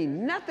ain't gonna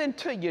mean nothing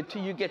to you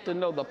till you get to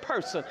know the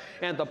person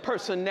and the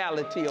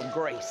personality of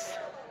grace.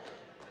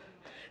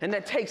 And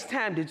that takes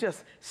time to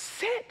just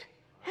sit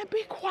and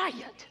be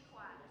quiet.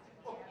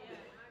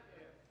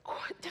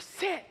 Just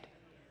sit.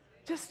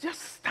 Just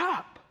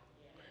stop.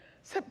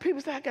 Some people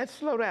say, I got to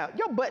slow down.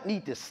 Your butt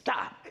needs to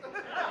stop.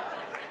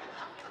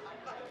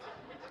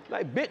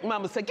 Like Big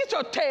Mama said, get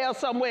your tail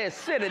somewhere and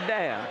sit it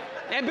down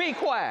and be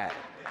quiet.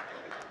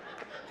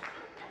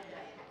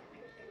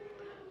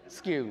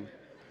 Excuse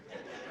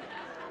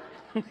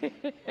me.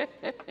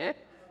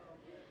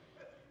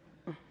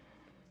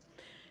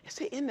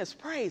 See, in this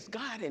praise,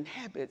 God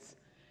inhabits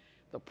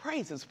the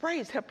praises.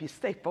 Praise help you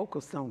stay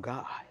focused on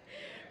God.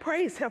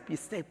 Praise help you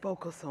stay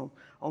focused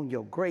on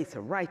your grace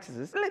and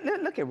righteousness.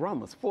 Look at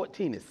Romans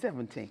 14 and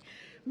 17.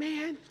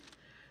 Man,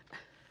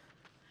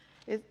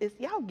 is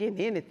y'all getting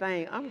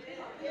anything?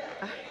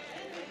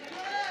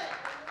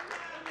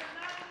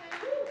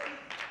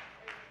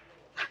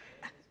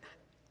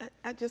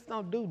 I just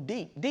don't do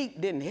deep. Deep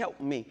didn't help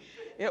me.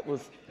 It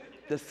was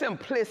the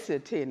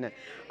simplicity and the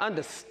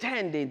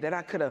understanding that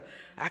I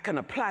can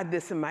apply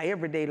this in my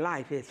everyday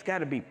life. It's got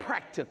to be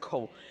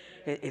practical.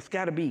 It's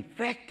got to be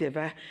effective.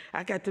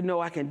 I got to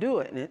know I can do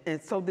it.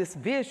 And so this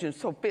vision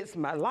so fits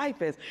my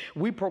life as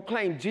we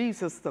proclaim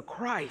Jesus the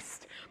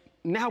Christ.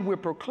 Now we're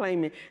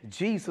proclaiming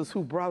Jesus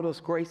who brought us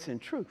grace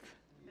and truth.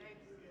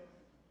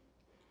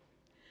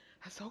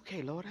 I said,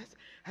 okay, Lord,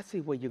 I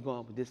see where you're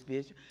going with this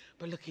vision.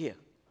 But look here.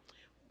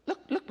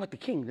 Look what the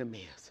kingdom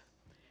is.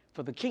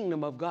 For the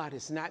kingdom of God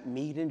is not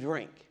meat and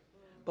drink,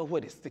 but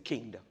what is the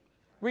kingdom?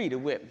 Read it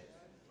with me.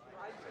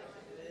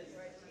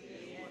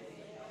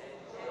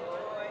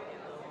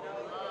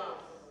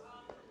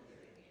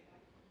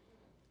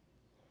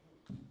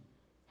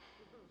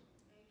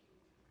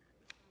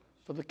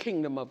 For the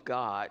kingdom of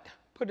God.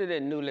 Put it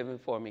in New Living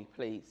for me,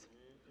 please.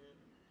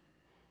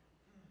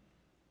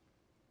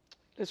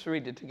 Let's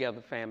read it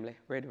together, family.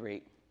 Ready to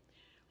read.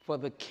 For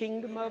the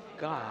kingdom of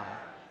God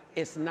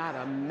is not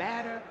a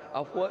matter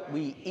of what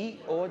we eat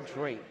or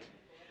drink,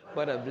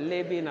 but of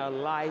living a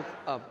life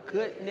of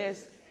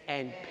goodness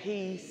and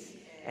peace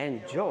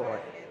and joy.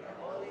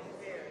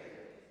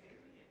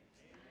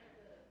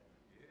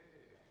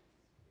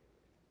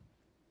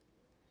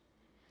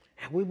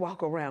 And we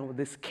walk around with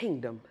this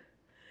kingdom.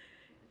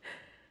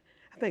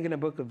 I think in the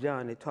book of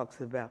John it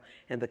talks about,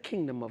 and the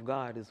kingdom of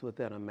God is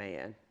within a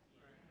man.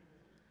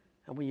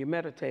 And when you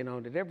meditate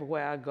on it,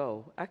 everywhere I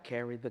go, I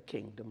carry the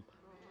kingdom.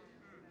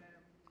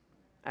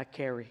 I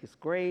carry his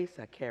grace.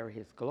 I carry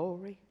his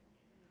glory.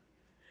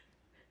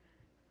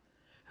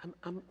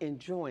 I'm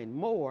enjoying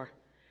more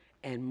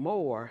and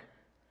more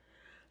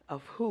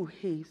of who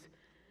he's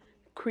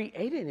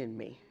created in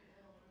me.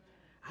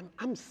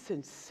 I'm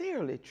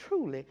sincerely,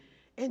 truly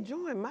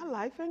enjoying my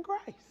life in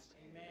Christ.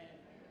 Amen.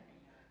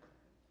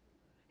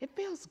 It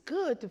feels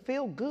good to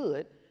feel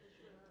good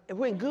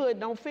when good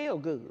don't feel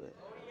good.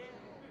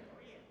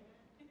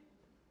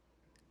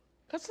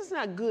 Because it's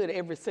not good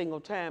every single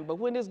time, but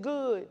when it's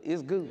good,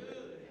 it's good.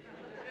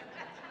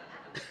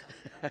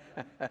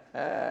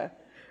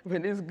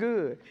 When it's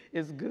good,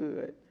 it's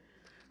good.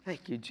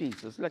 Thank you,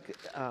 Jesus. Look at,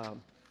 my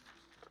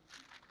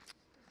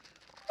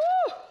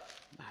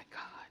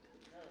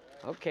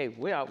God. Okay,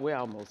 we're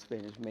almost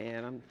finished,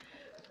 man.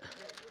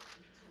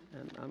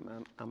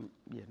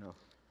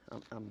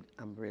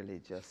 I'm really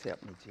just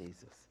help me,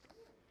 Jesus.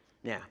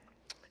 Now,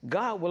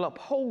 God will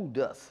uphold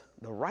us,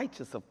 the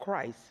righteous of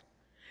Christ,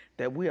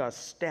 that we are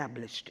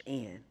established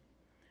in,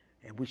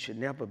 and we should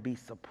never be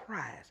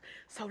surprised.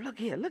 So look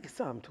here, look at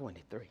Psalm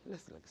 23.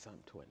 Let's look at Psalm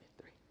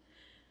 23.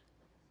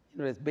 You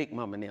know, that's Big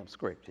Mama and them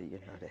scripture, you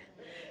know that.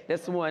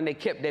 That's the one that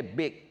kept that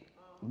big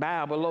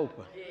Bible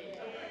open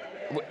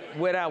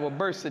with our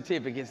birth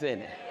certificates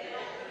in it.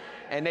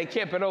 And they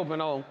kept it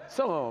open on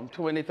Psalm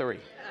 23.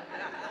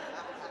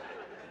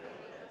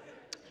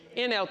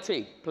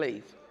 NLT,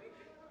 please.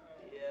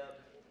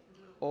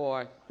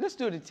 Or let's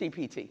do the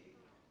TPT.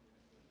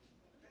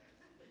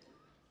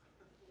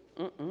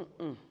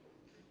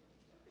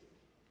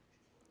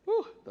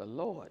 Whew, the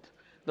Lord.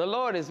 The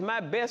Lord is my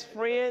best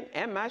friend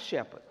and my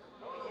shepherd.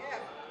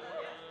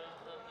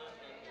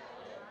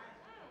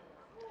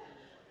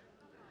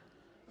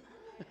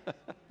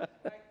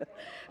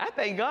 I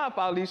thank God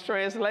for all these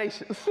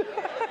translations.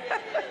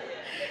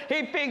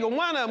 He figured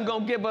one of them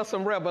going to give us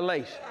some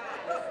revelation.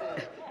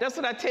 That's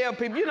what I tell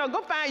people. You know,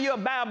 go find you a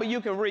Bible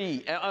you can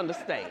read and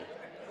understand.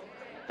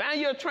 Find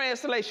your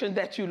translation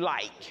that you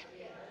like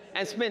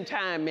and spend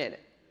time in it.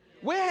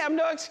 We have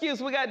no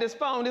excuse. We got this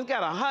phone. It's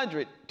got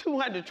 100,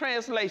 200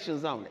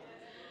 translations on it.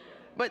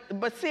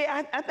 But see,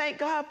 I thank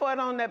God for it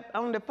on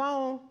the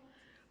phone.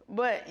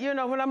 But, you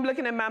know, when I'm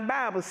looking at my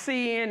Bible,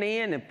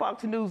 CNN and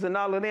Fox News and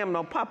all of them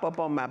don't pop up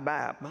on my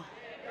Bible.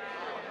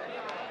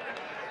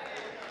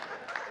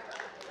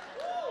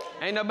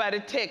 Ain't nobody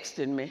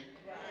texting me.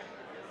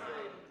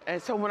 And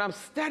so when I'm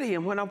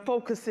studying, when I'm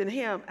focusing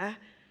Him,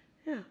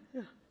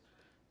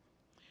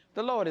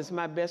 the Lord is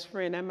my best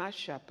friend and my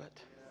shepherd.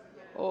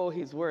 Oh,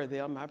 He's worthy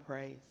of my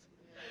praise.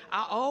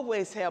 I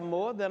always have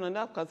more than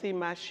enough because He's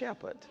my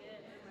shepherd.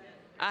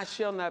 I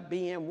shall not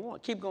be in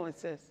want. Keep going,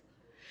 sis.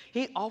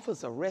 He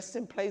offers a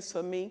resting place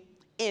for me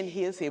in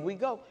His, here we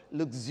go,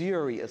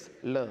 luxurious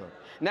love.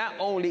 Not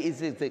only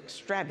is it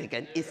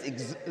extravagant,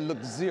 it's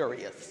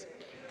luxurious.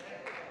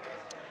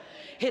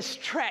 His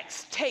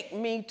tracks take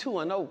me to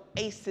an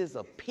oasis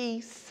of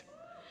peace,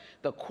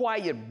 the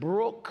quiet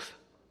brook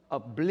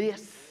of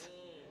bliss.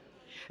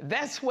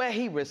 That's where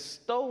He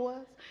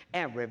restores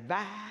and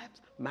revives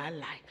my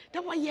life.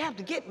 That's why you have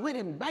to get with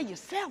Him by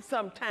yourself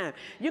sometimes.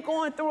 You're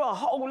going through a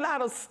whole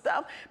lot of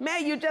stuff.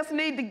 Man, you just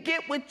need to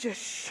get with your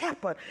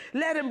shepherd.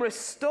 Let Him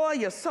restore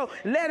your soul.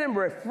 Let Him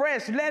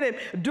refresh. Let Him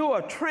do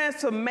a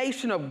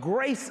transformation of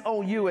grace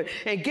on you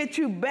and get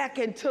you back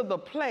into the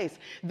place.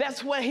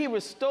 That's where He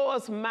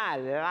restores my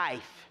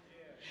life.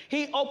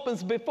 He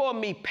opens before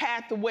me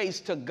pathways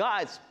to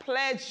God's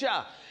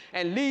pleasure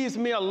and leads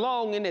me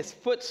along in His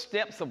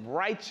footsteps of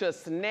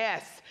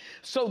righteousness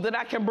so that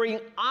I can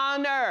bring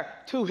honor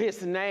to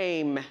His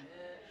name.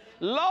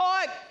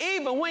 Lord,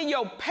 even when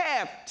your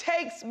path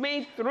takes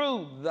me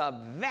through the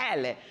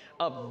valley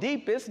of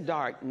deepest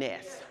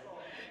darkness,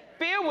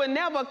 fear will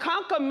never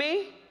conquer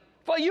me,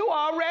 for you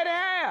already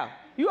have.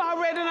 You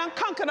already done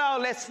conquered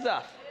all that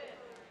stuff.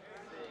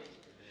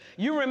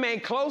 You remain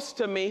close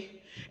to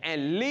me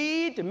and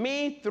lead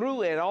me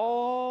through it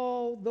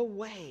all the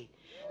way.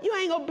 You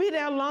ain't gonna be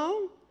there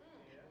long.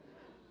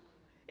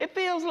 It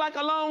feels like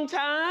a long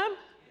time,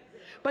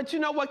 but you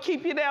know what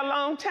keep you there a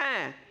long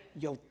time?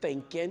 Your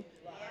thinking.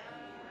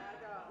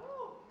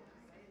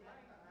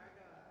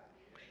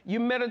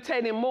 You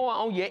meditating more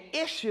on your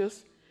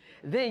issues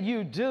than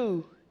you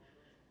do.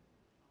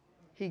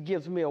 He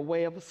gives me a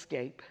way of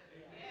escape.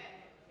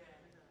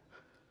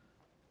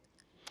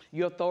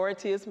 Your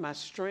authority is my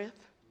strength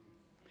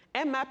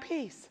and my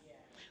peace.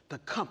 The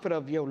comfort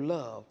of your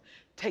love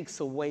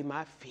takes away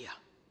my fear.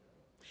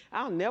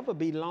 I'll never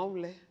be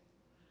lonely,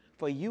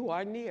 for you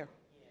are near.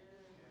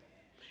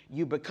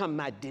 You become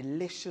my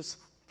delicious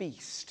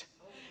feast,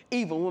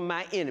 even when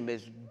my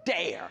enemies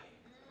dare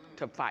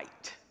to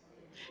fight.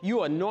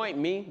 You anoint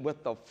me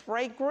with the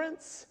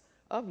fragrance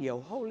of your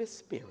Holy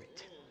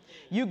Spirit.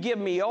 You give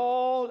me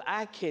all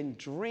I can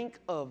drink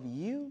of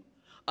you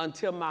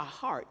until my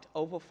heart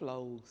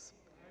overflows.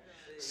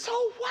 So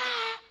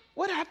why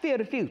would I fear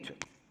the future?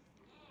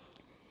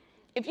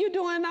 If you're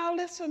doing all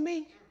this for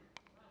me,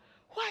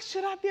 why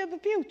should I fear the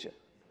future?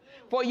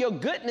 For your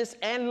goodness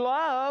and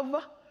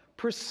love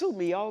pursue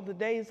me all the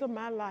days of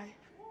my life.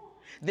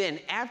 Then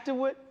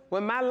afterward,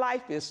 when my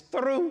life is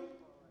through,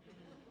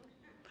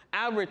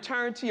 I'll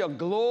return to your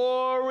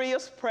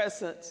glorious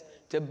presence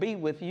to be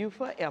with you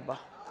forever.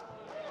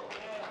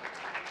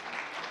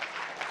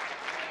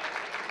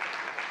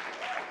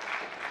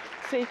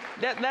 See,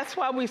 that's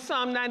why we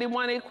Psalm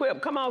 91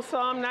 equipped. Come on,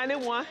 Psalm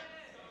 91.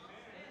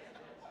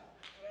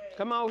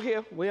 Come on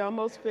here. We're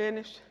almost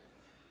finished.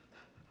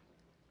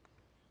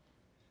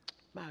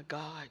 My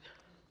God.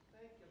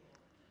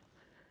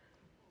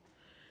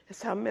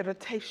 It's our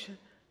meditation.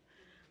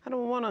 I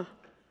don't want to,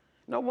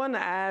 no wonder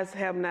eyes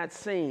have not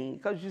seen,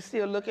 because you're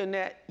still looking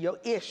at your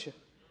issue.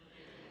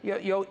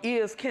 Your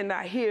ears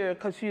cannot hear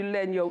because you're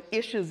letting your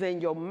issues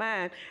in your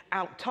mind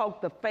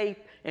out-talk the faith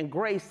and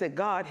grace that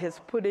God has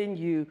put in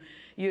you.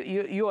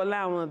 You're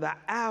allowing the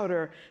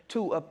outer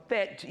to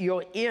affect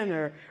your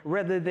inner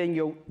rather than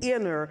your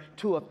inner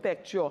to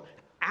affect your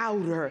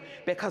outer,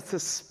 because the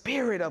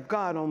Spirit of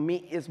God on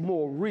me is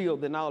more real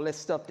than all that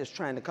stuff that's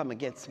trying to come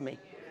against me.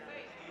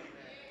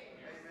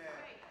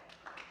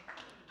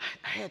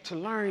 I had to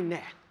learn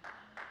that.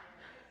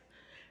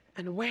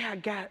 And the way I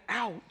got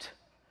out,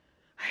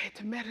 I had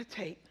to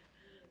meditate.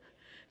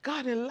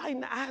 God,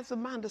 enlighten the eyes of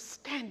my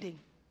understanding.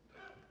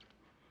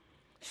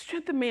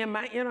 Strengthen me in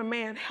my inner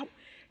man.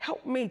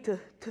 Help me to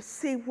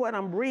see what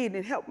I'm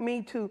reading. Help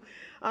me to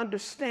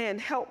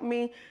understand. Help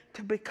me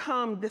to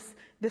become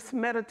this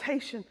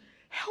meditation.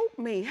 Help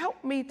me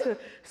to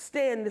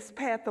stay in this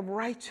path of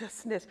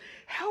righteousness.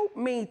 Help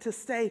me to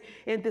stay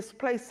in this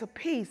place of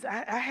peace.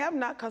 I have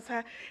not because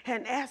I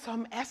hadn't asked, so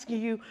I'm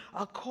asking you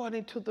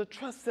according to the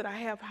trust that I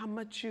have, how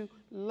much you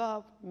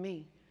love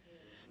me.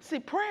 See,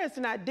 prayer is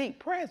not deep.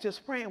 Prayer is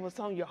just praying what's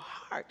on your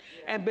heart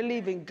and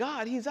believing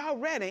God. He's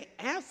already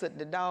answered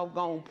the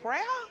doggone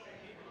prayer.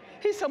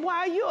 He said,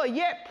 while you are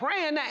yet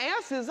praying, the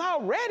answer is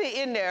already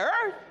in the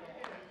earth.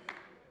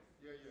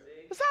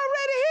 It's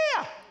already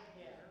here.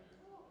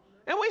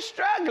 And we're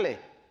struggling.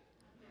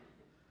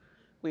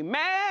 We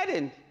mad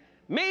and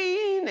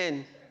mean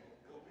and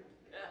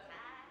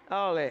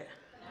all that.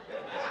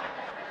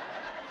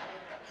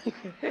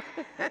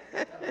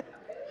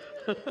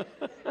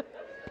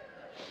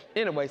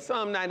 Anyway,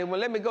 Psalm 91.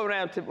 Let me go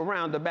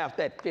around about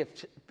that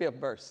fifth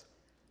verse.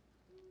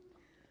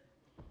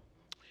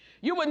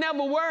 You will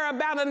never worry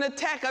about an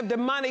attack of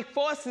demonic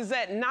forces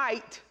at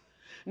night,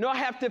 nor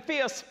have to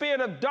fear a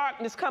spirit of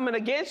darkness coming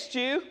against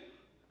you.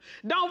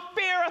 Don't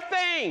fear a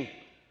thing,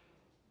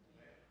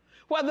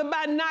 whether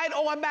by night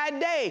or by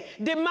day.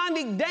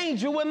 Demonic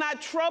danger will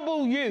not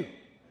trouble you,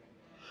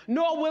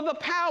 nor will the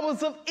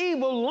powers of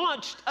evil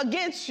launched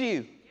against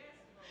you.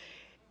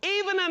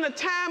 Even in a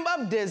time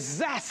of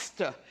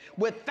disaster,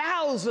 with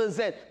thousands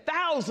and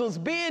thousands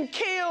being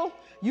killed,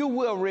 you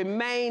will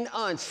remain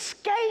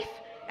unscathed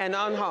and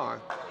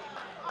unharmed.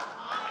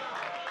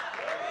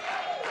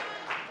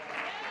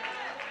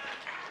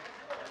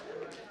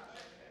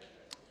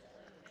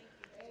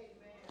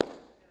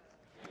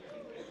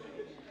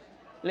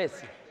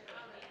 Listen.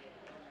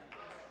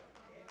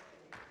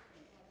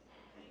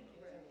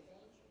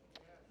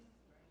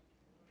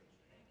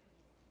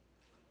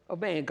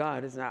 Obeying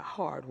God is not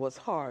hard. What's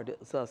hard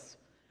is us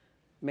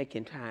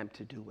making time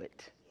to do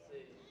it.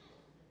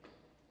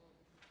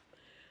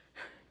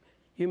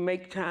 You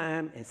make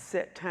time and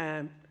set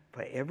time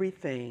for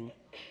everything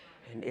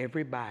and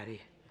everybody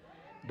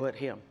but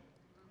him.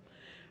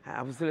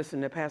 I was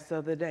listening to Pastor the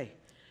other day.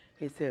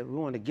 He said, we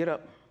want to get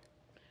up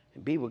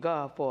and be with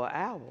God for an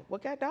hour.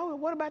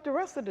 What about the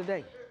rest of the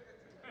day?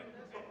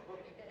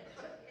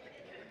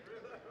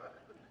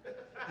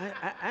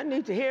 I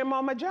need to hear him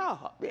on my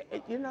job,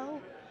 you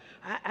know.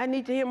 I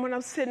need to hear him when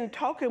I'm sitting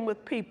talking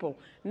with people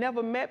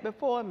never met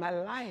before in my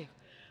life.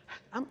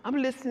 I'm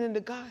listening to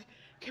God.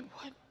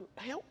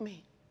 Help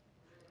me.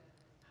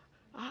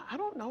 I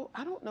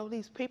don't know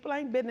these people. I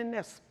ain't been in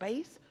their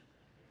space.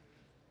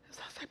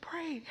 So I say,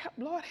 pray,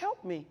 Lord,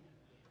 help me.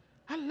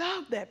 I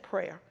love that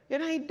prayer.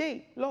 It ain't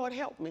deep. Lord,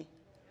 help me.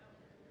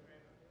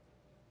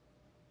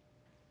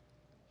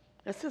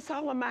 And since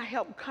all of my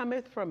help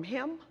cometh from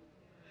him,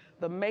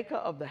 the maker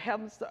of the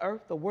heavens, the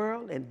earth, the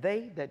world, and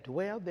they that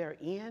dwell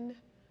therein,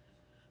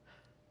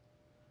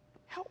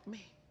 help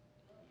me.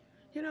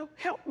 You know,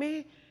 help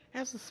me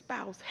as a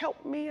spouse.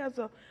 Help me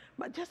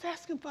just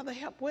asking for the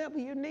help wherever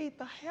you need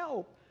the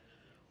help.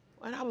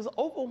 When I was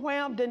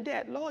overwhelmed in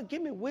that, Lord,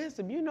 give me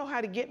wisdom. You know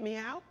how to get me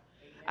out.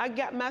 I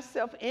got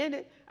myself in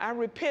it. I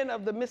repent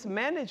of the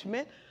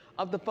mismanagement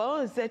of the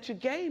funds that you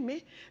gave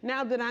me.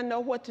 Now that I know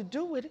what to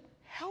do with it,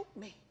 help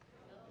me.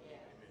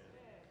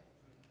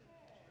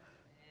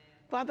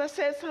 Father, I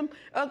said something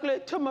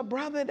ugly to my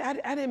brother.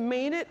 I didn't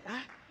mean it.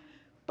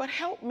 But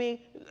help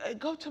me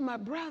go to my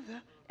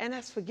brother and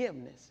ask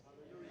forgiveness.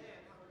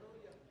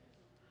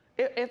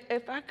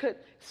 If I could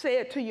say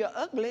it to you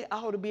ugly, I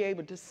ought to be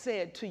able to say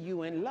it to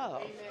you in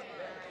love.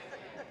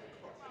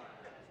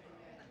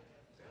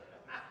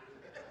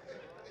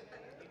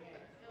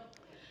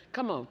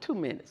 Come on, 2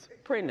 minutes.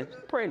 Pray in the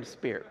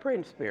spirit. Pray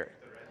in the spirit.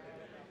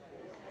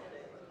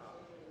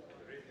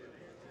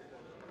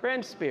 Pray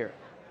in the spirit.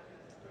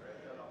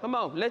 Come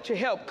on, let your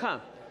help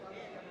come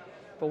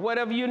for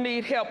whatever you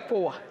need help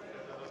for.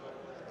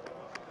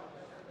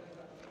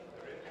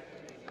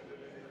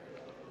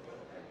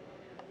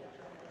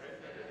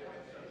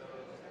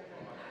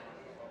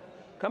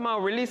 Come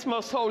on, release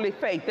most holy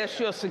faith. That's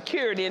your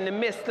security in the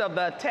midst of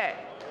the attack.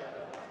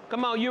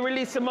 Come on, you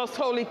release the most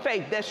holy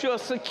faith. That's your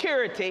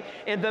security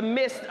in the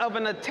midst of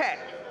an attack.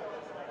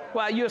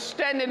 While you're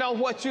standing on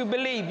what you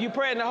believe, you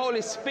pray in the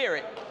Holy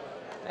Spirit.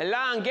 Give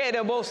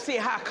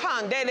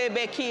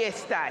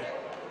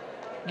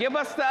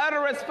us the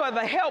utterance for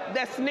the help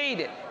that's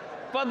needed,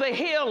 for the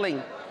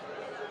healing,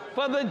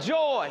 for the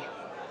joy,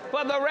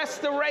 for the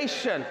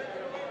restoration,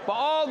 for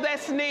all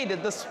that's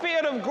needed. The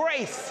spirit of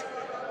grace.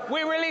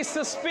 We release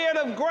the spirit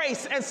of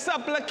grace and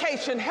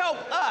supplication. Help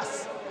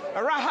us.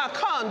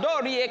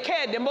 Rahakandori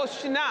ekede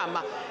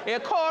moshinama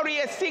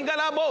ekorie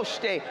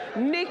sigalaboste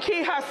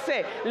niki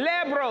hase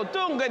lebro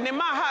tunga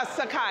nemaha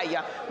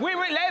sakaya. We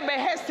relebe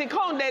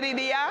hestikonde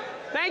ridia.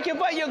 Thank you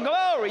for your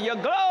glory, your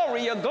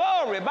glory, your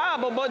glory.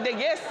 Babo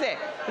bodegese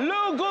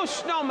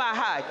lugushno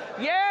mahai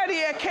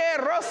yeri eke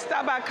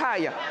rosta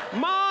bakaya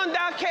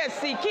manda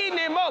kesi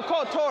kine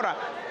mokotora.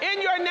 In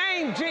your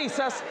name,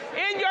 Jesus.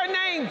 In your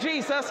name,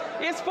 Jesus.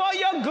 It's for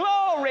your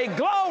glory,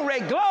 glory,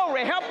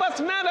 glory. Help us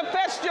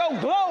manifest your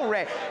glory.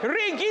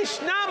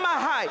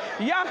 Rigishnamahai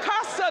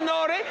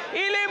yakasanore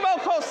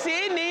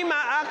ilimokosi nima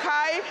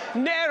akai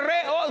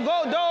nere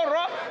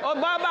ogodoro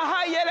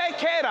obabahai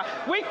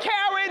We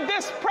carry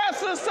this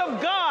presence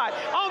of God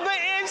on the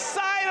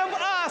inside of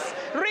us.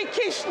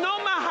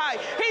 Rikishnomahai.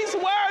 He's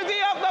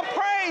worthy of the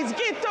praise.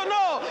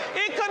 Gitono.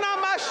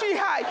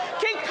 Ikonomashihai.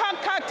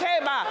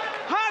 Kikakateba.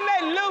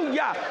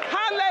 Hallelujah.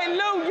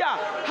 Hallelujah.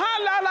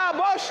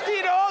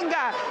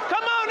 Halalaboshironga.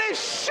 Come on and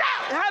shout.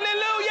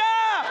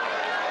 Hallelujah.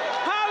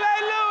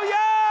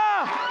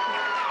 Hallelujah.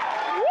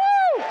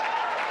 Woo.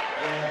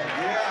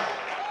 Yeah.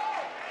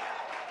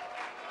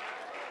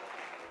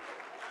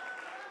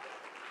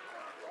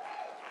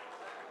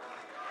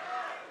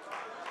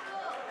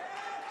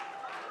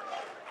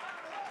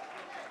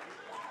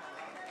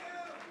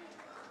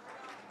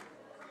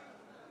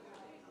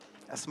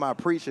 That's my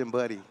preaching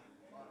buddy.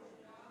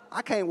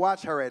 I can't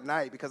watch her at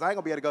night because I ain't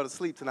gonna be able to go to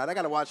sleep tonight. I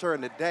gotta watch her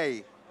in the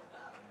day.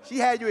 She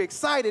had you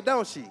excited,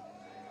 don't she?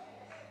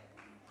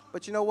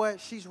 But you know what?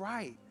 She's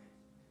right.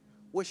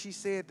 What she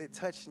said that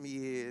touched me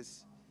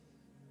is,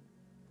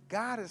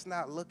 God is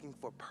not looking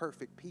for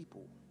perfect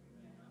people.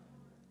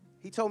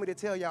 He told me to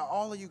tell y'all,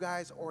 all of you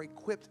guys are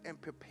equipped and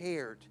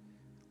prepared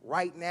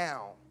right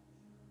now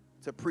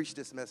to preach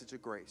this message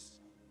of grace.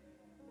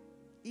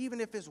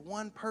 Even if it's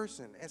one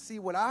person. And see,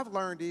 what I've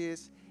learned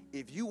is,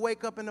 if you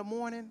wake up in the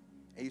morning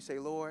and you say,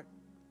 Lord,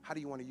 how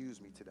do you want to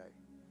use me today?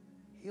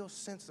 He'll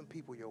send some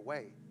people your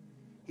way.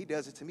 He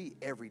does it to me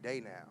every day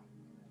now.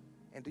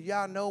 And do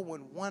y'all know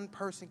when one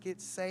person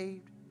gets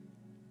saved,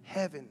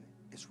 heaven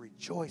is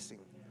rejoicing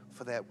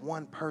for that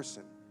one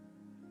person.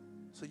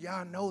 So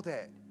y'all know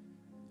that.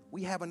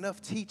 We have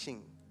enough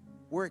teaching.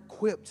 We're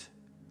equipped.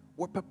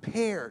 We're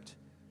prepared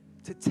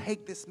to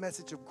take this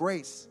message of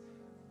grace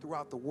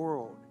throughout the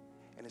world.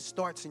 And it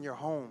starts in your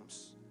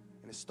homes.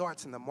 And it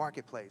starts in the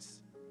marketplace.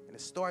 And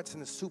it starts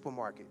in the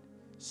supermarket.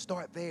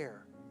 Start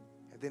there.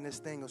 And then this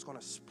thing is going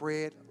to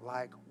spread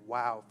like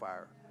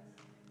wildfire.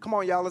 Come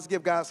on, y'all. Let's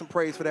give God some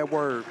praise for that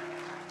word.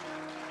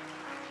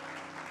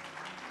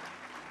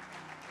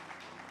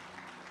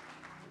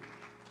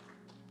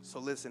 So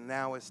listen,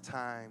 now it's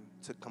time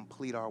to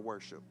complete our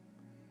worship.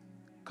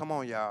 Come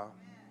on, y'all.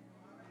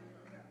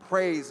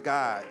 Praise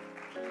God.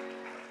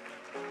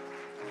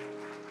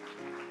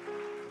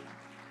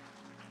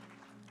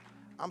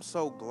 I'm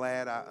so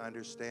glad I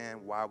understand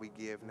why we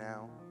give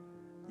now.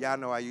 Y'all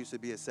know I used to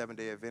be a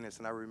 7-day Adventist,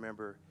 and I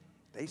remember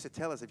they used to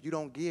tell us, if you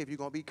don't give, you're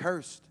going to be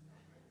cursed.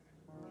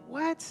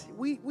 What?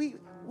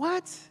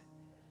 What?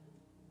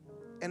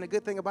 And the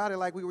good thing about it,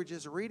 like we were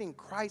just reading,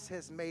 Christ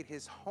has made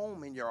his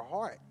home in your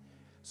heart.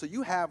 So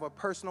you have a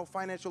personal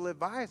financial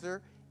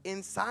advisor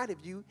inside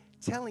of you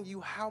telling you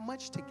how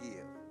much to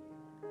give.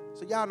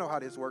 So y'all know how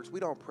this works. We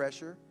don't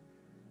pressure.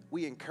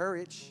 We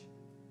encourage.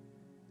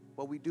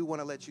 But we do want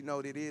to let you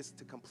know that it is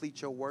to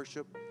complete your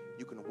worship.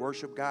 You can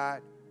worship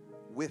God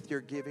with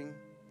your giving.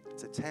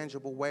 It's a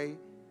tangible way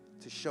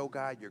to show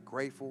God you're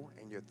grateful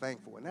and you're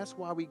thankful. And that's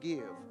why we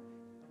give.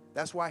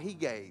 That's why he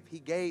gave. He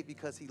gave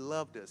because he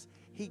loved us.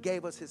 He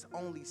gave us his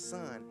only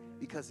son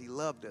because he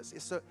loved us.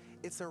 It's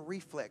a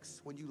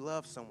reflex when you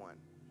love someone.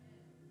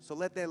 So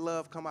let that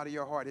love come out of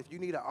your heart. If you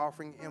need an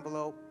offering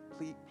envelope,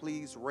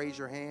 please raise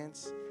your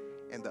hands,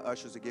 and the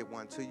ushers will get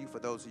one to you. For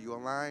those of you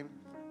online,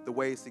 the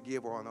ways to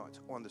give are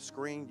on the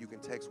screen. You can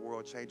text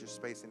World Changers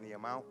space in the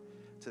amount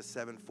to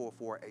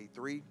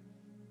 74483.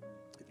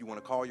 If you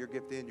want to call your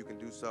gift in, you can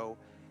do so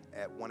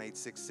at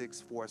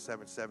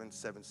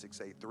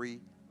 1-866-477-7683.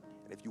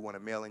 And if you want to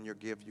mail in your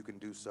gift, you can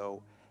do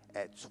so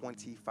at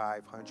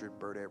 2500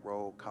 Burdett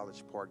Road,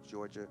 College Park,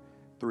 Georgia,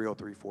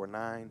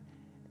 30349.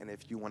 And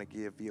if you want to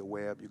give via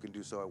web, you can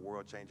do so at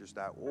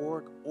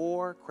worldchangers.org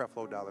or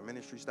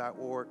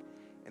creflo-ministries.org.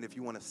 And if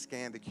you want to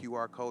scan the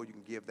QR code, you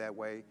can give that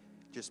way.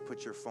 Just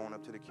put your phone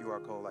up to the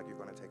QR code like you're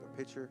going to take a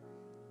picture.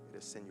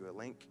 It'll send you a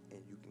link,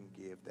 and you can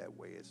give that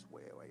way as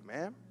well.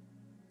 Amen?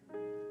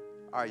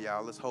 All right,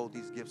 y'all, let's hold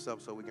these gifts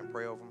up so we can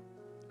pray over them.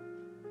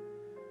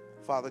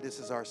 Father, this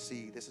is our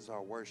seed. This is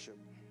our worship.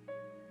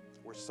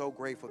 We're so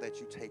grateful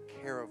that you take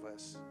care of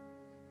us,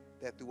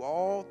 that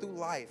through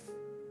life,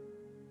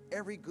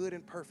 every good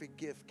and perfect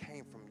gift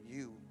came from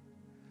you.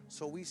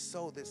 So we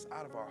sow this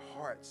out of our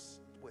hearts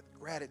with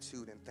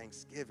gratitude and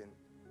thanksgiving.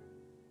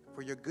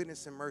 For your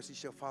goodness and mercy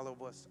shall follow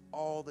us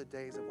all the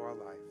days of our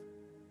life.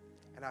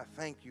 And I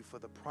thank you for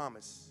the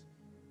promise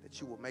that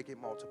you will make it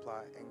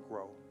multiply and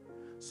grow.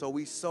 So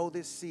we sow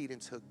this seed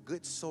into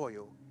good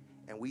soil,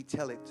 and we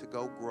tell it to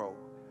go grow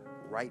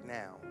right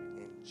now.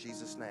 In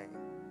Jesus' name,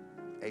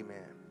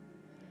 amen.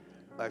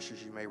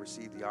 Ushers, you may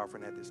receive the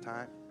offering at this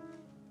time.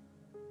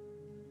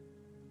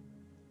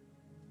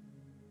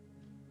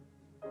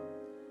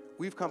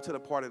 We've come to the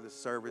part of the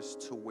service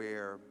to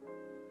where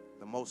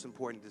the most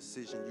important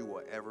decision you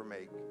will ever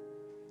make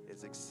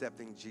is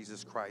accepting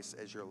Jesus Christ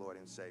as your Lord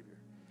and Savior.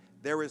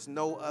 There is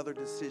no other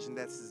decision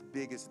that's as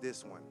big as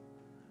this one.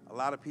 A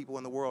lot of people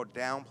in the world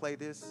downplay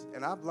this,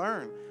 and I've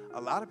learned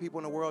a lot of people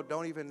in the world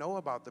don't even know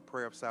about the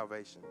prayer of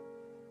salvation.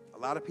 A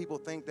lot of people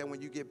think that when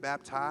you get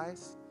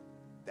baptized,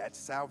 that's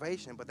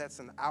salvation, but that's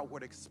an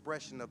outward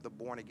expression of the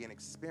born-again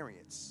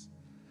experience.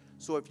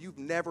 So if you've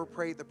never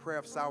prayed the prayer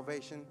of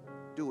salvation,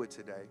 do it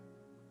today.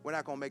 We're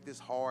not going to make this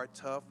hard,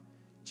 tough.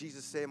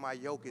 Jesus said, my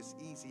yoke is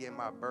easy and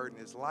my burden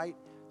is light.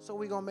 So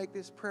we're going to make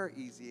this prayer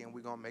easy and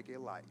we're going to make it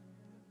light.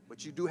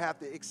 But you do have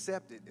to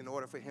accept it in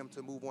order for him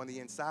to move on the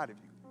inside of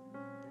you.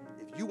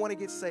 If you want to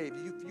get saved,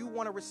 if you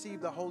want to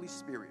receive the Holy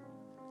Spirit,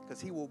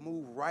 because he will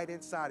move right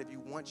inside of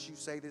you once you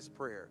say this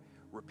prayer,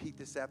 repeat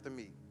this after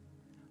me.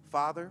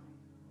 Father,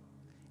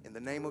 in the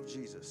name of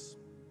Jesus,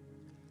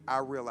 I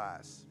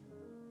realize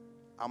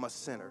I'm a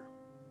sinner.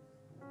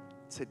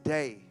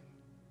 Today,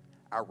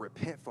 I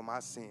repent for my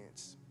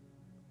sins.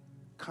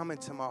 Come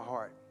into my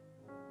heart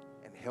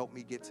and help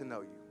me get to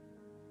know you.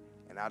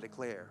 And I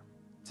declare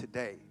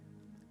today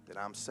that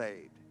I'm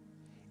saved.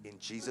 In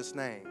Jesus'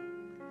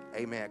 name,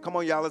 amen. Come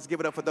on, y'all, let's give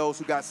it up for those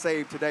who got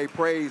saved today.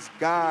 Praise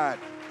God.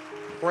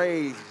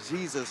 Praise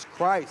Jesus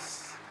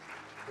Christ.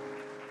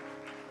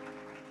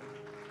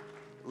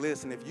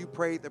 Listen, if you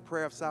prayed the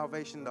prayer of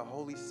salvation, the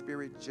Holy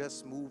Spirit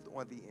just moved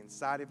on the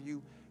inside of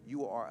you.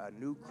 You are a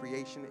new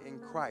creation in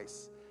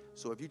Christ.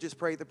 So if you just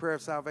prayed the prayer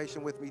of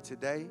salvation with me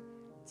today,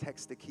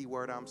 text the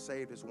keyword I'm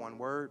saved as one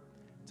word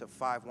to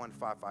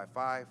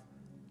 51555.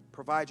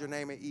 Provide your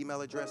name and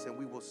email address, and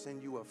we will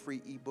send you a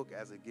free ebook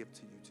as a gift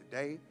to you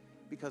today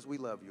because we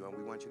love you and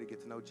we want you to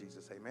get to know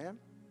Jesus. Amen.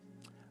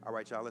 All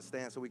right, y'all, let's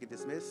stand so we can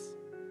dismiss.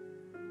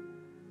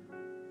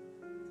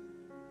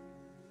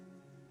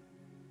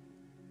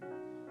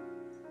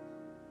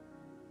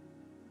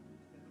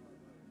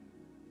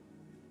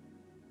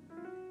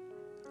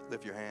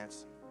 Lift your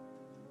hands.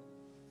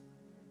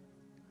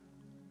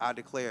 I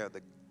declare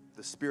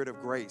the spirit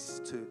of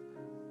grace to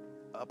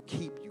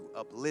upkeep you,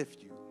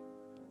 uplift you,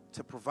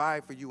 to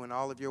provide for you in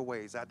all of your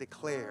ways. I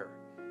declare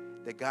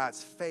that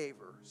God's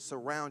favor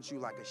surrounds you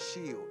like a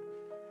shield.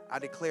 I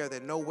declare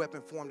that no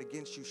weapon formed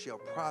against you shall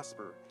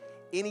prosper.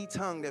 Any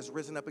tongue that's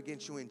risen up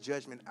against you in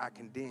judgment, I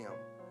condemn.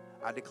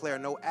 I declare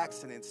no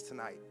accidents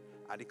tonight.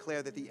 I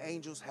declare that the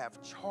angels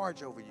have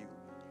charge over you,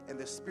 and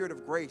the spirit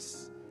of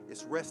grace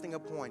is resting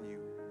upon you.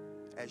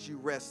 As you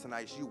rest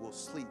tonight, you will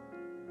sleep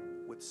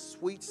with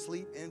sweet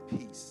sleep and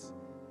peace.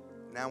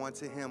 Now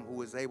unto him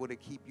who is able to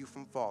keep you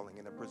from falling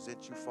and to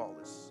present you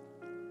faultless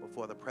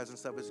before the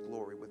presence of his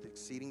glory with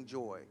exceeding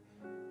joy,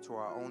 to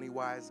our only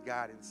wise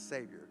God and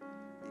Savior,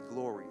 be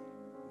glory,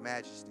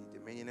 majesty,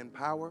 dominion, and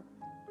power,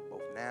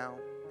 both now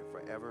and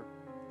forever.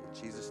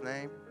 In Jesus'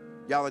 name,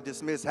 y'all are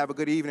dismissed. Have a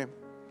good evening.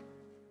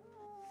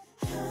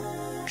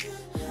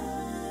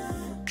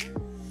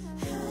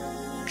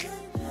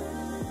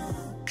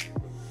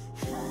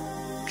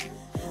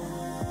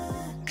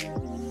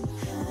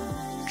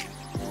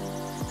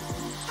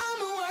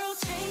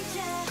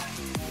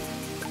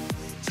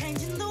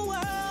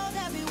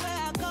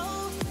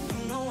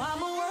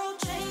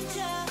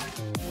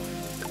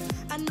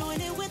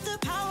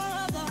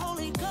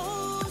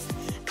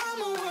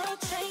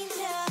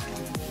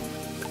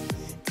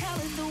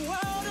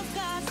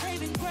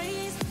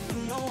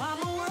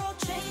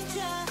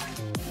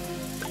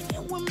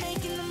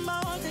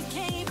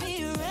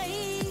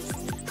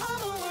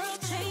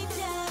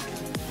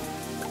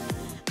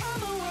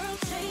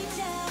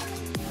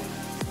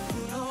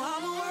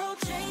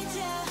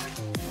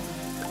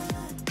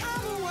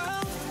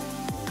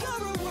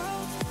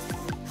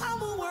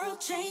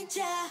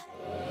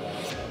 Changer.